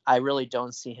 spot. I really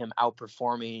don't see him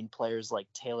outperforming players like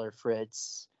Taylor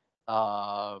Fritz,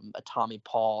 a Tommy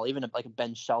Paul, even like a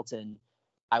Ben Shelton.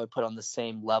 I would put on the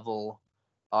same level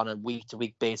on a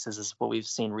week-to-week basis as what we've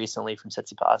seen recently from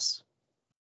Tsitsipas.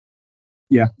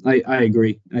 Yeah, I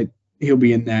agree. He'll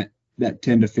be in that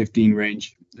 10 to 15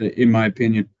 range, in my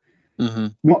opinion.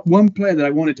 One player that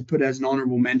I wanted to put as an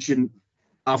honorable mention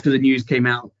after the news came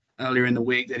out earlier in the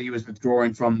week that he was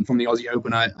withdrawing from the Aussie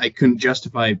Open, I couldn't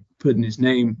justify putting his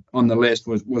name on the list,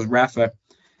 was Rafa.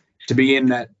 To be in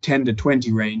that 10 to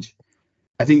 20 range,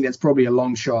 I think that's probably a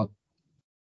long shot.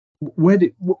 What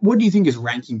do you think his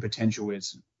ranking potential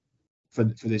is for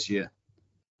this year?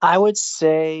 I would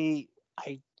say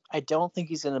I don't think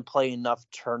he's going to play enough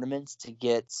tournaments to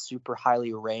get super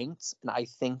highly ranked. And I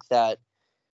think that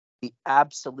the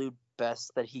absolute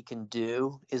best that he can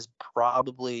do is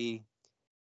probably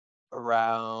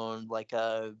around like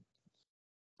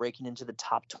breaking into the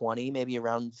top 20, maybe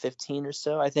around 15 or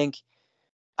so.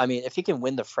 I mean, if he can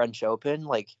win the French Open,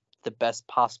 like the best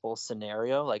possible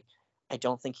scenario, like I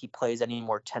don't think he plays any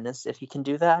more tennis if he can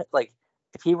do that. Like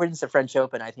if he wins the French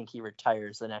Open, I think he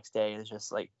retires the next day. It's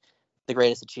just like the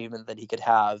greatest achievement that he could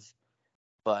have.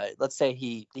 But let's say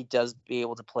he does be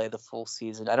able to play the full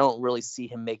season. I don't really see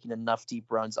him making enough deep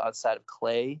runs outside of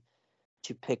clay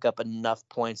to pick up enough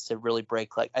points to really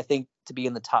break. Like I think to be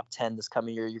in the top 10 this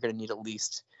coming year, you're going to need at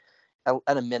least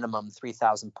at a minimum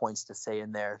 3,000 points to stay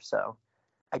in there. So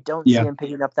I don't see him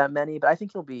picking up that many, but I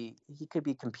think he could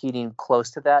be competing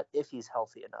close to that if he's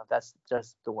healthy enough. That's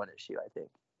just the one issue, I think.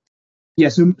 Yeah,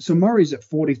 so Murray's at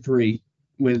 43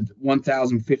 with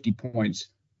 1,050 points.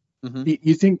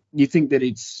 You think that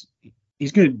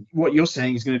he's going to, what you're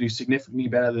saying is going to do significantly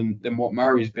better than what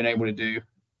Murray's been able to do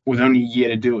with only a year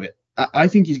to do it. I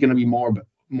think he's going to be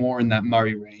more in that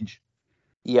Murray range.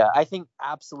 Yeah, I think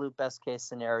absolute best case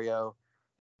scenario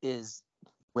is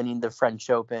winning the French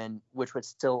Open, which would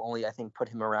still only, I think, put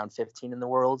him around 15 in the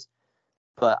world.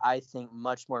 But I think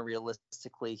much more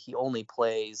realistically, he only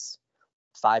plays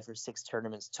 5 or 6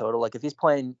 tournaments total. Like if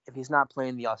he's not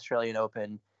playing the Australian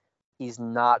Open, he's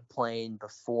not playing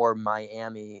before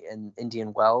Miami and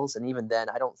Indian Wells. And even then,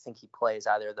 I don't think he plays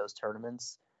either of those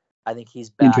tournaments. I think he's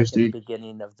back at the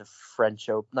beginning of the French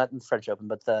Open, not the French Open,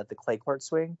 but the clay court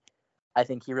swing. I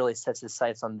think he really sets his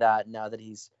sights on that now that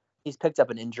he's picked up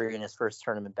an injury in his first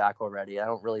tournament back already. I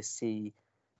don't really see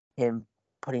him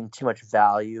putting too much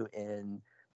value in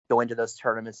going to those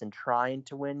tournaments and trying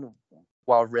to win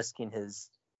while risking his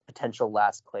potential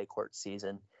last clay court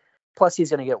season. Plus,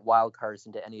 he's going to get wild cards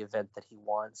into any event that he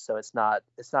wants, so it's not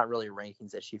really a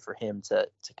rankings issue for him to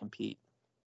compete.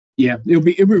 Yeah, it'll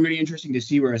be really interesting to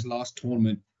see where his last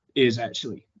tournament is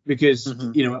actually, because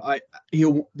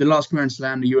the last Grand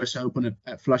Slam, the U.S. Open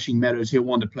at Flushing Meadows, he'll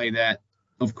want to play that,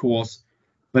 of course,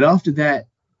 but after that,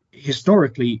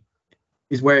 historically,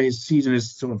 is where his season has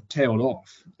sort of tailed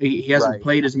off. He hasn't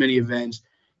played as many events.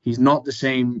 He's not the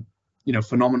same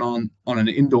phenomenon on an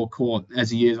indoor court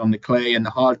as he is on the clay and the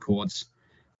hard courts.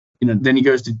 Then he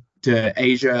goes to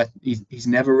Asia. He's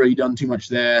never really done too much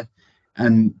there,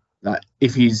 and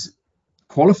if he's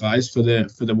qualifies for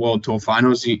the World Tour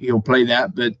Finals, he'll play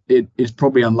that, but it is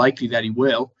probably unlikely that he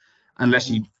will, unless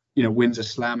he wins a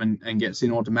slam and gets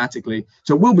in automatically.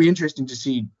 So it will be interesting to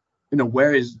see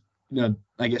where his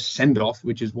I guess send off,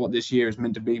 which is what this year is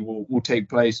meant to be, will take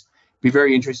place. Be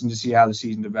very interesting to see how the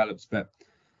season develops. But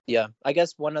yeah, I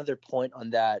guess one other point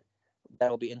on that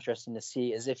will be interesting to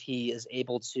see is if he is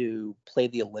able to play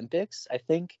the Olympics. I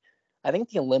think I think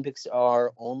the Olympics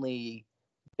are only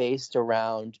based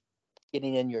around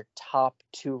getting in your top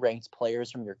 2 ranked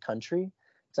players from your country.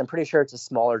 So I'm pretty sure it's a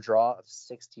smaller draw of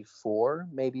 64,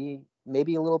 maybe a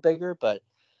little bigger, but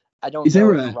I don't Is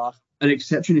there know if an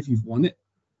exception if you've won it?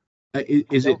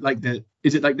 Is it like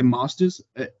the Masters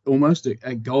almost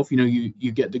at golf?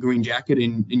 You get the green jacket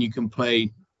and you can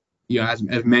play as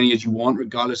many as you want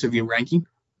regardless of your ranking.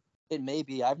 It may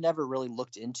be. I've never really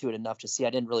looked into it enough to see. I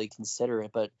didn't really consider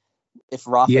it, but if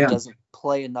Rafa doesn't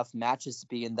play enough matches to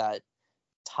be in that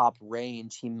top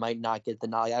range, he might not get the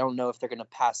nod. I don't know if they're going to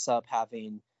pass up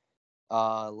having,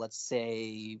 let's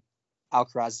say,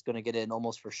 Alcaraz is going to get in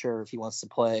almost for sure if he wants to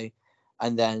play.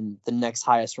 And then the next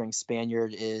highest ranked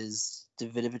Spaniard is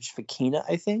Davidovich Fokina,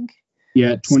 I think.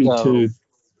 Yeah, 22. So,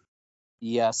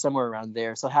 yeah, somewhere around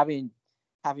there. So having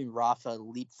Rafa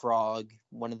leapfrog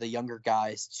one of the younger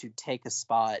guys to take a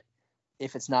spot,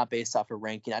 if it's not based off of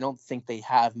ranking, I don't think they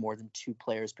have more than 2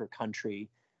 players per country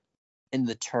in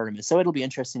the tournament. So it'll be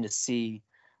interesting to see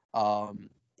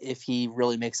if he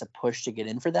really makes a push to get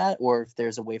in for that, or if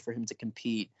there's a way for him to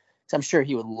compete. Because I'm sure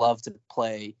he would love to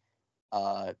play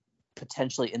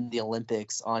potentially in the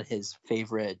Olympics on his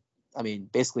favorite,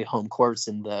 basically home courts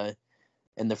in the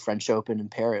French Open in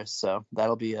Paris. So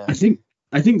that'll be I think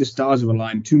the stars have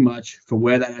aligned too much for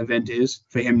where that event is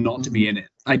for him not to be in it.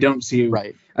 I don't see.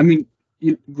 Right. I mean,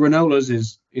 Granola's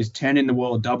is 10 in the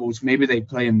world doubles. Maybe they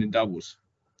play him in doubles.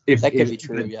 That could be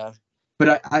true, yeah.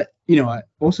 But I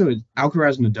also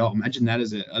Alcaraz and Nadal. Imagine that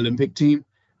as an Olympic team.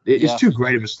 It's too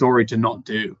great of a story to not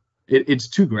do. It's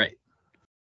too great.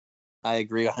 I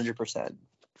agree 100%.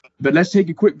 But let's take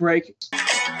a quick break.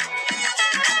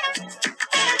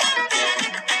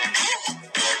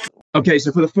 Okay,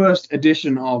 so for the first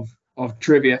edition of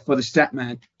trivia for the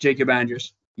Statman, Jacob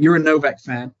Andrews, you're a Novak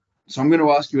fan. So I'm going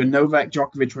to ask you a Novak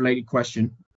Djokovic related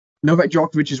question. Novak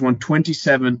Djokovic has won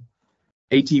 27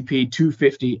 ATP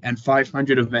 250 and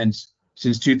 500 events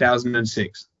since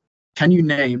 2006. Can you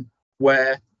name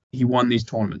where he won these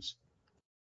tournaments?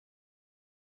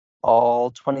 All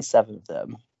 27 of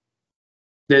them.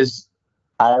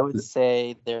 I would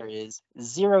say there is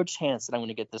 0 chance that I'm going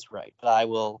to get this right, but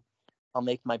I'll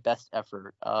make my best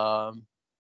effort.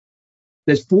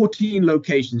 There's 14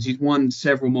 locations. He's won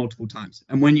multiple times.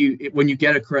 And when you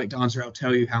get a correct answer, I'll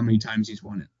tell you how many times he's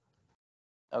won it.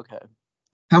 Okay.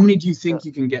 How many do you think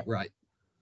you can get right?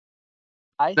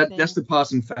 That's the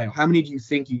pass and fail. How many do you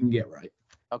think you can get right?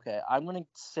 Okay, I'm going to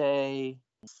say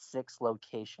 6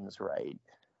 locations right.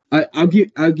 I'll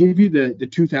give you the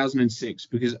 2006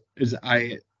 because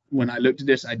when I looked at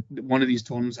this, one of these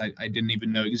tournaments I didn't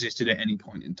even know existed at any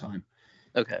point in time.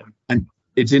 Okay. And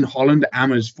it's in Holland,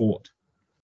 Amersfoort.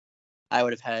 I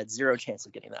would have had 0 chance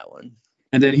of getting that one.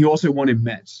 And then he also won in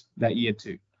Metz that year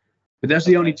too. But that's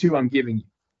the only 2 I'm giving you.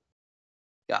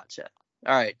 Gotcha.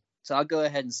 All right. So I'll go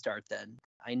ahead and start then.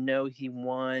 I know he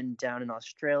won down in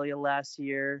Australia last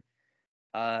year.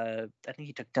 I think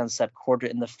he took down Sepp Korda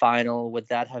in the final. Would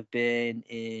that have been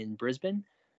in Brisbane?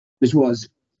 This was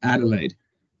Adelaide.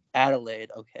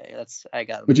 Adelaide. Okay, I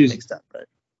got them mixed up, but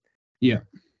yeah,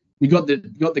 you got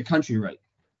the country right.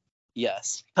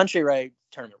 Yes, country right,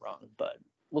 tournament wrong, but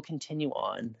we'll continue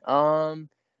on.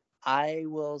 I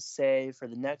will say for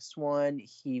the next one,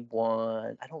 he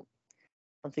won. I don't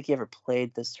think he ever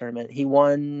played this tournament. He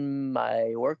won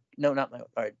Mallorca. No, not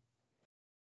Mallorca. All right,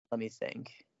 let me think.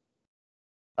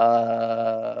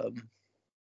 We'll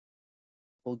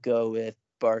go with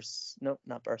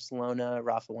not Barcelona.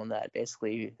 Rafa won that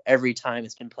basically every time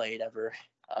it's been played ever.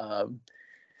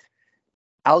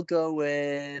 I'll go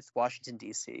with Washington,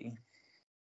 D.C.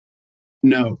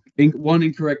 No, one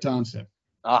incorrect answer.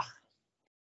 Ah,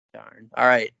 darn. All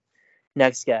right,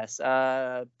 next guess.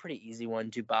 Pretty easy one.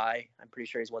 Dubai. I'm pretty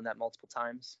sure he's won that multiple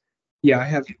times. Yeah, I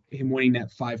have him winning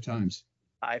that 5 times.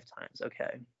 5 times.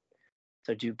 Okay.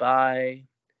 So Dubai.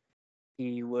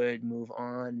 He would move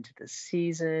on to the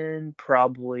season,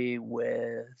 probably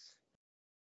with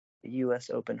the U.S.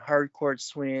 Open hard court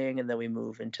swing, and then we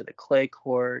move into the clay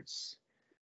courts.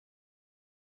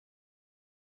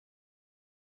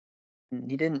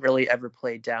 He didn't really ever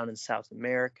play down in South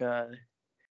America.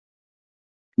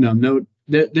 No.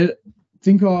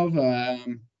 Think of,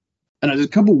 and there's a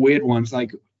couple weird ones,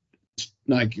 like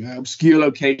obscure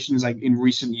locations, like in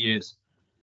recent years.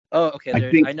 Oh,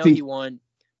 okay. I know he won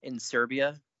in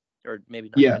Serbia, or maybe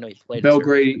not. Yeah, I know he played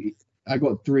Belgrade. in Serbia. I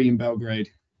got 3 in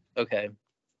Belgrade. Okay.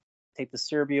 Take the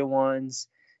Serbia ones.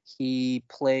 He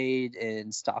played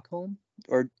in Stockholm,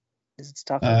 or is it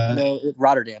Stockholm? No,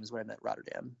 Rotterdam is what I meant.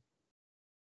 Rotterdam.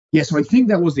 Yeah, so I think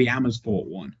that was the Amersfoort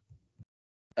one.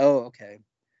 Oh, okay.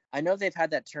 I know they've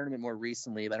had that tournament more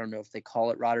recently, but I don't know if they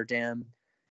call it Rotterdam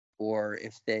or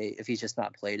if he's just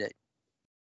not played it.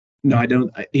 No, I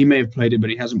don't. He may have played it, but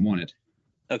he hasn't won it.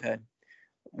 Okay.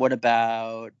 What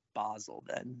about Basel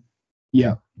then?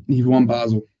 Yeah, he's won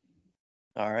Basel.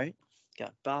 All right.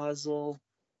 Got Basel.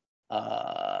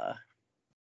 Where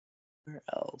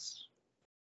else?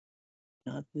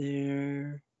 Not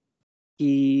there.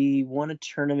 He won a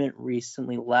tournament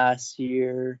recently last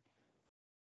year.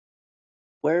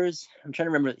 I'm trying to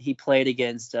remember. He played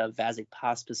against Vasek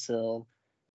Pospisil,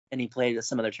 and he played at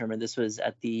some other tournament. This was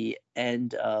at the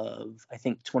end of, I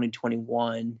think,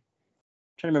 2021. I'm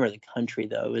trying to remember the country,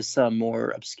 though. It was some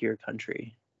more obscure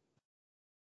country.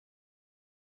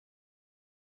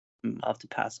 I'll have to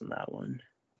pass on that one.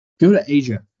 Go to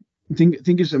Asia.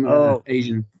 Think of some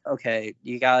Asian. Okay,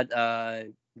 you got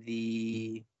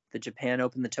the Japan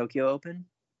Open, the Tokyo Open.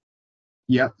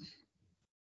 Yep.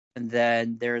 And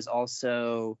then there's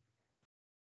also,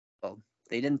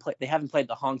 they haven't played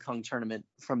the Hong Kong tournament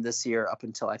from this year up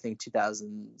until I think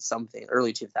 2000 something,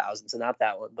 early 2000s, so not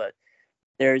that one, but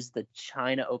there's the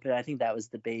China Open. I think that was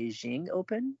the Beijing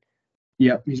Open.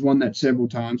 Yep, he's won that several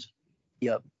times.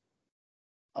 Yep.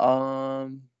 I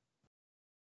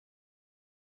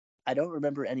don't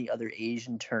remember any other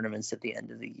Asian tournaments at the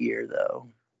end of the year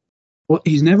though. Well,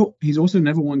 he's also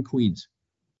never won Queens.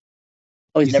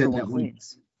 Oh, he's never won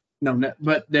Queens. No,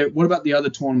 but what about the other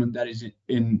tournament that is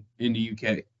in the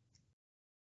UK?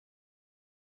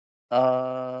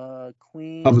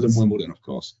 Queens. Other than Wimbledon, of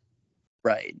course.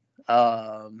 Right.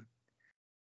 Queens,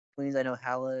 I know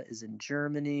Halle is in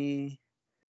Germany.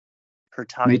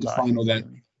 Made the final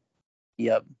then.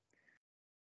 Yep.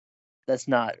 That's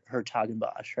not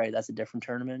Hertogenbosch, right? That's a different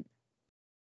tournament.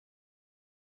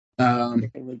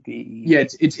 It would be. Yeah,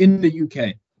 it's in the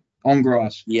UK on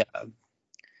grass. Yeah.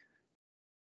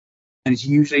 And it's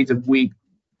usually the week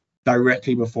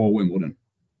directly before Wimbledon.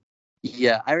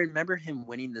 Yeah, I remember him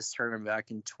winning this tournament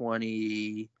back in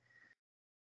 20.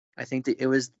 I think that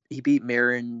he beat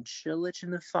Marin Cilic in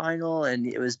the final, and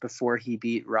it was before he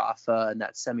beat Rafa in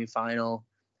that semifinal.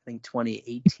 I think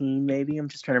 2018 maybe. I'm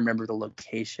just trying to remember the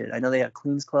location. I know they have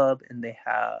Queens Club and they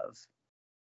have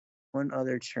one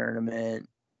other tournament,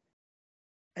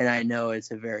 and I know it's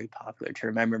a very popular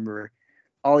tournament. I remember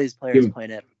all these players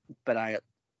playing it, but I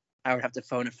would have to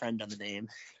phone a friend on the name.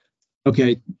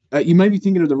 Okay, you may be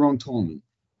thinking of the wrong tournament.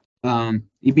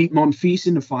 He beat Monfils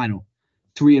in the final,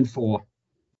 3-4.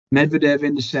 Medvedev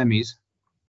in the semis.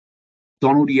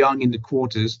 Donald Young in the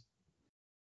quarters.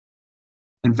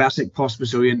 And Vasek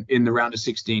Pospisil in the round of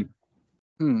 16.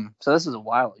 So this is a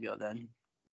while ago then.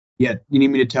 Yeah, you need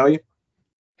me to tell you?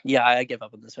 Yeah, I give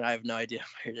up on this one. I have no idea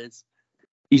where it is.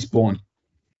 Eastbourne.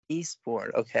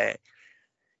 Okay.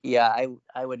 Yeah,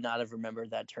 I would not have remembered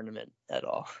that tournament at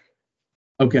all.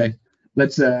 Okay,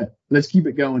 let's keep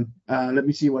it going. Let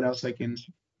me see what else I can.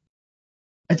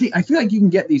 I feel like you can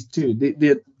get these too.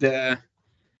 The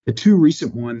two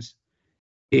recent ones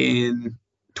in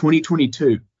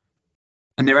 2022,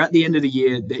 and they're at the end of the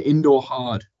year. They're indoor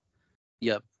hard.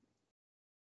 Yep.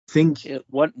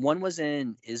 One was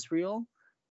in Israel.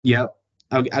 Yep.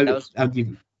 I'll give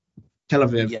you Tel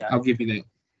Aviv. Yeah. I'll give you that.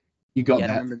 You got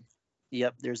that. I remember.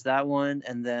 Yep. There's that one,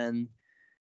 and then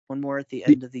one more at the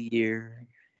end of the year.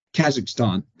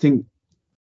 Kazakhstan.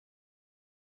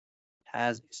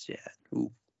 Kazakhstan.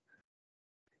 Ooh.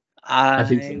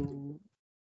 I'm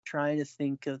trying to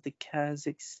think of the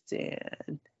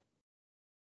Kazakhstan.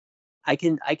 I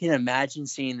can imagine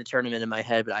seeing the tournament in my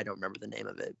head, but I don't remember the name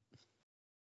of it.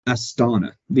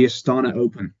 Astana. The Astana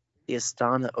Open. The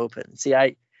Astana Open. See,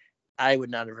 I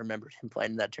would not have remembered him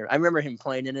playing in that tournament. I remember him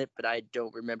playing in it, but I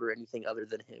don't remember anything other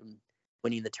than him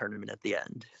winning the tournament at the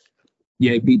end.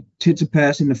 Yeah, he beat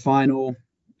Tsitsipas in the final.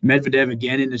 Medvedev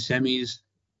again in the semis.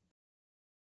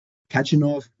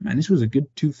 Kachanov, man, this was a good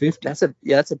 250.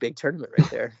 That's a big tournament right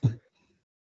there.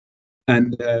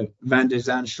 And Van der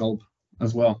Zandschulp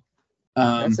as well.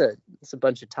 That's a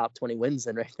bunch of top 20 wins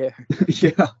then right there.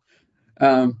 Yeah.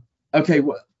 Okay.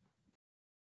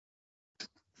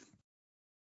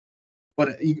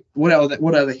 What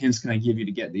other hints can I give you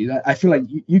to get these? I feel like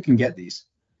you can get these.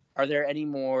 Are there any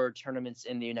more tournaments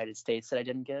in the United States that I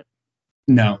didn't get?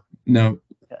 No.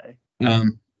 Okay.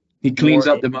 He cleans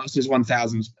up the Masters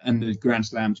 1000s and the Grand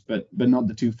Slams, but not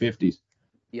the 250s.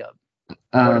 Yep.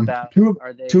 What about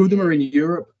two of them are in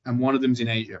Europe and one of them's in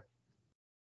Asia.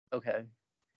 Okay.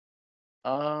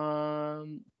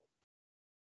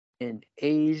 In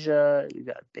Asia, you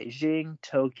got Beijing,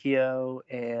 Tokyo,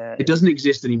 and it doesn't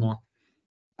exist anymore.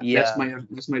 Yeah.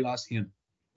 That's my last hint.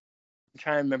 I'm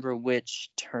trying to remember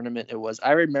which tournament it was.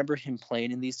 I remember him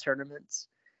playing in these tournaments,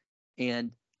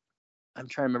 and I'm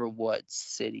trying to remember what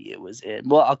city it was in.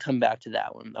 Well, I'll come back to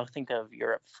that one. I'll think of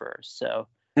Europe first. So,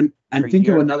 And think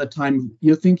of another time.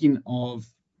 You're thinking of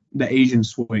the Asian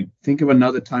swing. Think of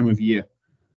another time of year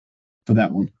for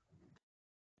that one.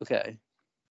 Okay.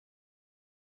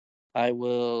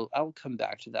 I'll come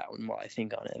back to that one while I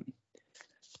think on it.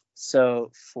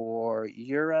 So for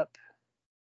Europe,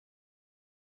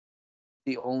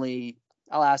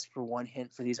 I'll ask for one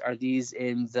hint for these. Are these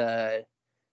in the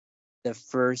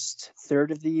first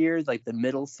third of the year, like the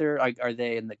middle third? Are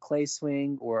they in the clay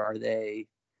swing, or are they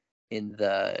in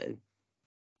the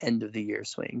end of the year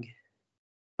swing?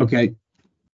 Okay.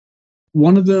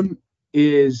 One of them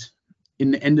is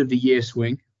in the end of the year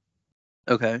swing.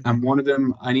 Okay. And one of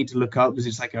them I need to look up because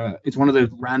it's one of those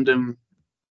random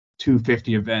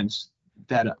 250 events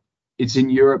that it's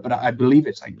in Europe, but I believe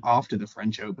it's like after the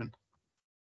French Open.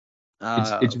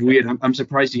 It's Okay. weird. I'm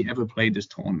surprised he ever played this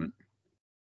tournament.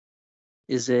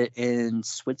 Is it in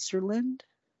Switzerland?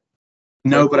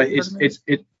 No, but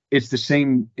it's the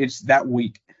same. It's that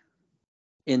week.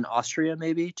 In Austria,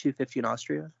 maybe 250 in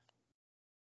Austria.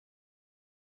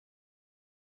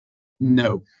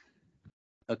 No.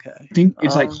 Okay. I think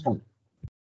it's like hot.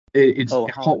 It's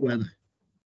hot weather.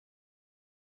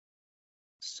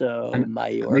 So And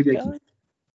Mallorca.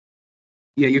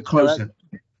 Yeah, you're closer.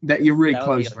 You're really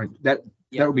close, right? That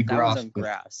would be grass. That was on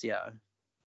grass, yeah.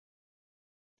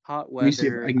 Hot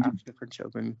weather after the French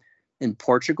Open. In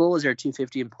Portugal, is there a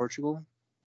 250 in Portugal?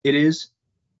 It is.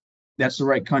 That's the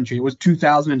right country. It was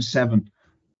 2007.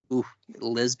 Ooh,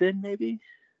 Lisbon, maybe?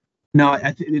 No,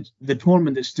 it's the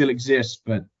tournament that still exists,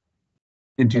 but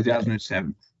in 2007.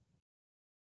 Okay.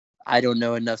 I don't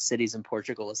know enough cities in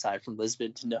Portugal aside from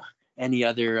Lisbon to know any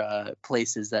other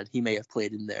places that he may have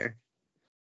played in there.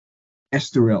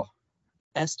 Estoril.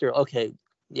 Okay.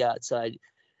 Yeah, so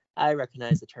I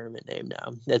recognize the tournament name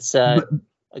now. That's a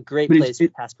great place for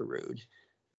Casper Ruud.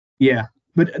 Yeah,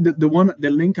 but the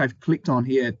link I've clicked on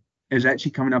here is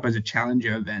actually coming up as a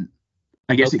challenger event.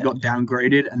 I guess it got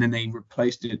downgraded and then they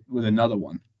replaced it with another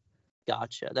one.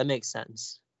 Gotcha. That makes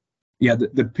sense. Yeah,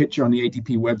 the picture on the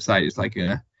ATP website is like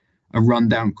a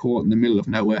rundown court in the middle of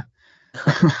nowhere.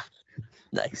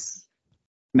 Nice.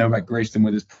 Novak graced him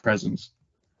with his presence.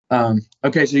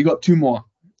 Okay, so you got two more.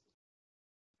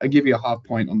 I give you a half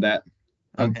point on that.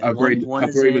 Okay. I'll grade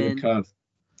with a curve.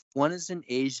 One is in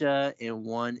Asia and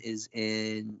one is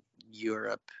in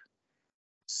Europe.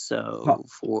 So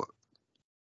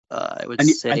I would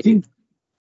say. I think.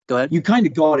 Go ahead. You kind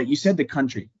of got it. You said the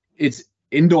country. It's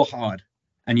indoor hard,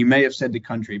 and you may have said the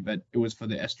country, but it was for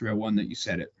the Estoril one that you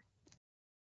said it.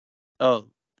 Oh,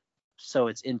 so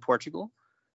it's in Portugal?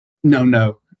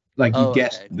 No. Like you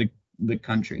guessed the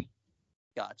country.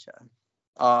 Gotcha.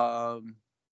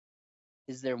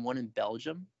 Is there one in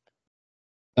Belgium?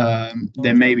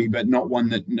 There may be, but not one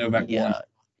that Novak won.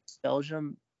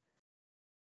 Belgium,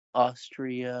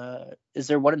 Austria. Is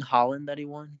there one in Holland that he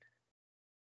won?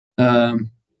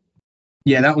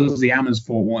 Yeah, that was the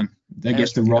Amersfoort one. I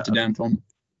guess the Rotterdam one.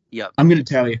 Yep. I'm going to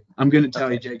tell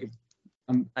you, Jacob.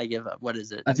 I give up. What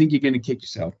is it? I think you're going to kick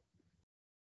yourself.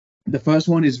 The first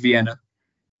one is Vienna.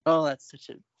 Oh, that's such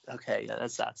a... Okay, yeah,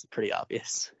 that's pretty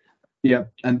obvious. Yeah,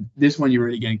 and this one you're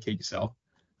really going to kick yourself.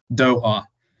 Doha.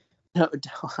 No,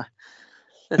 Doha.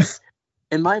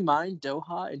 In my mind,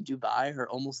 Doha and Dubai are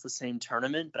almost the same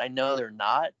tournament, but I know they're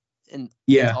not. And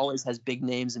it always has big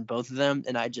names in both of them,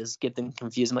 and I just get them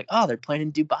confused. I'm like, oh, they're playing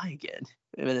in Dubai again.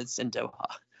 And it's in Doha.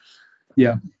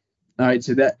 Yeah. All right,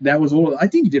 so that was all. I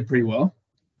think you did pretty well.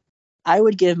 I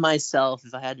would give myself,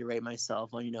 if I had to rate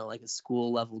myself on, like a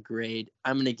school level grade,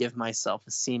 I'm going to give myself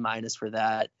a C- for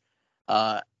that.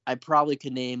 I probably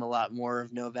could name a lot more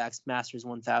of Novak's Masters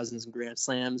 1000s and Grand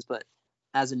Slams, but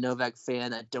as a Novak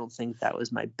fan, I don't think that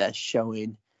was my best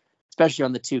showing, especially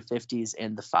on the 250s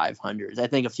and the 500s. I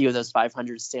think a few of those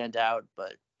 500s stand out,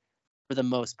 but for the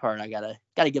most part, I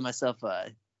gotta give myself a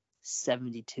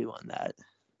 72 on that.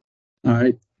 All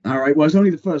right. Well, it's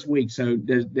only the first week, so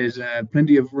there's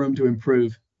plenty of room to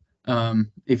improve.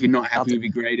 If you're not happy with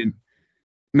your grade, and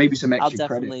maybe some extra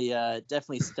credit. I'll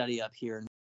definitely study up here.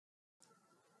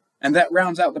 And that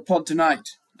rounds out the pod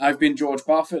tonight. I've been George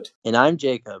Barfoot. And I'm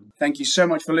Jacob. Thank you so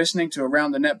much for listening to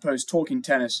Around the Netpost Talking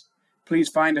Tennis. Please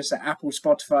find us at Apple,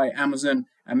 Spotify, Amazon,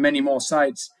 and many more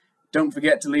sites. Don't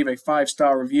forget to leave a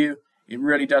 5-star review. It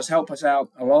really does help us out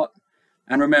a lot.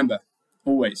 And remember,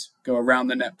 always go around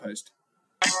the Netpost.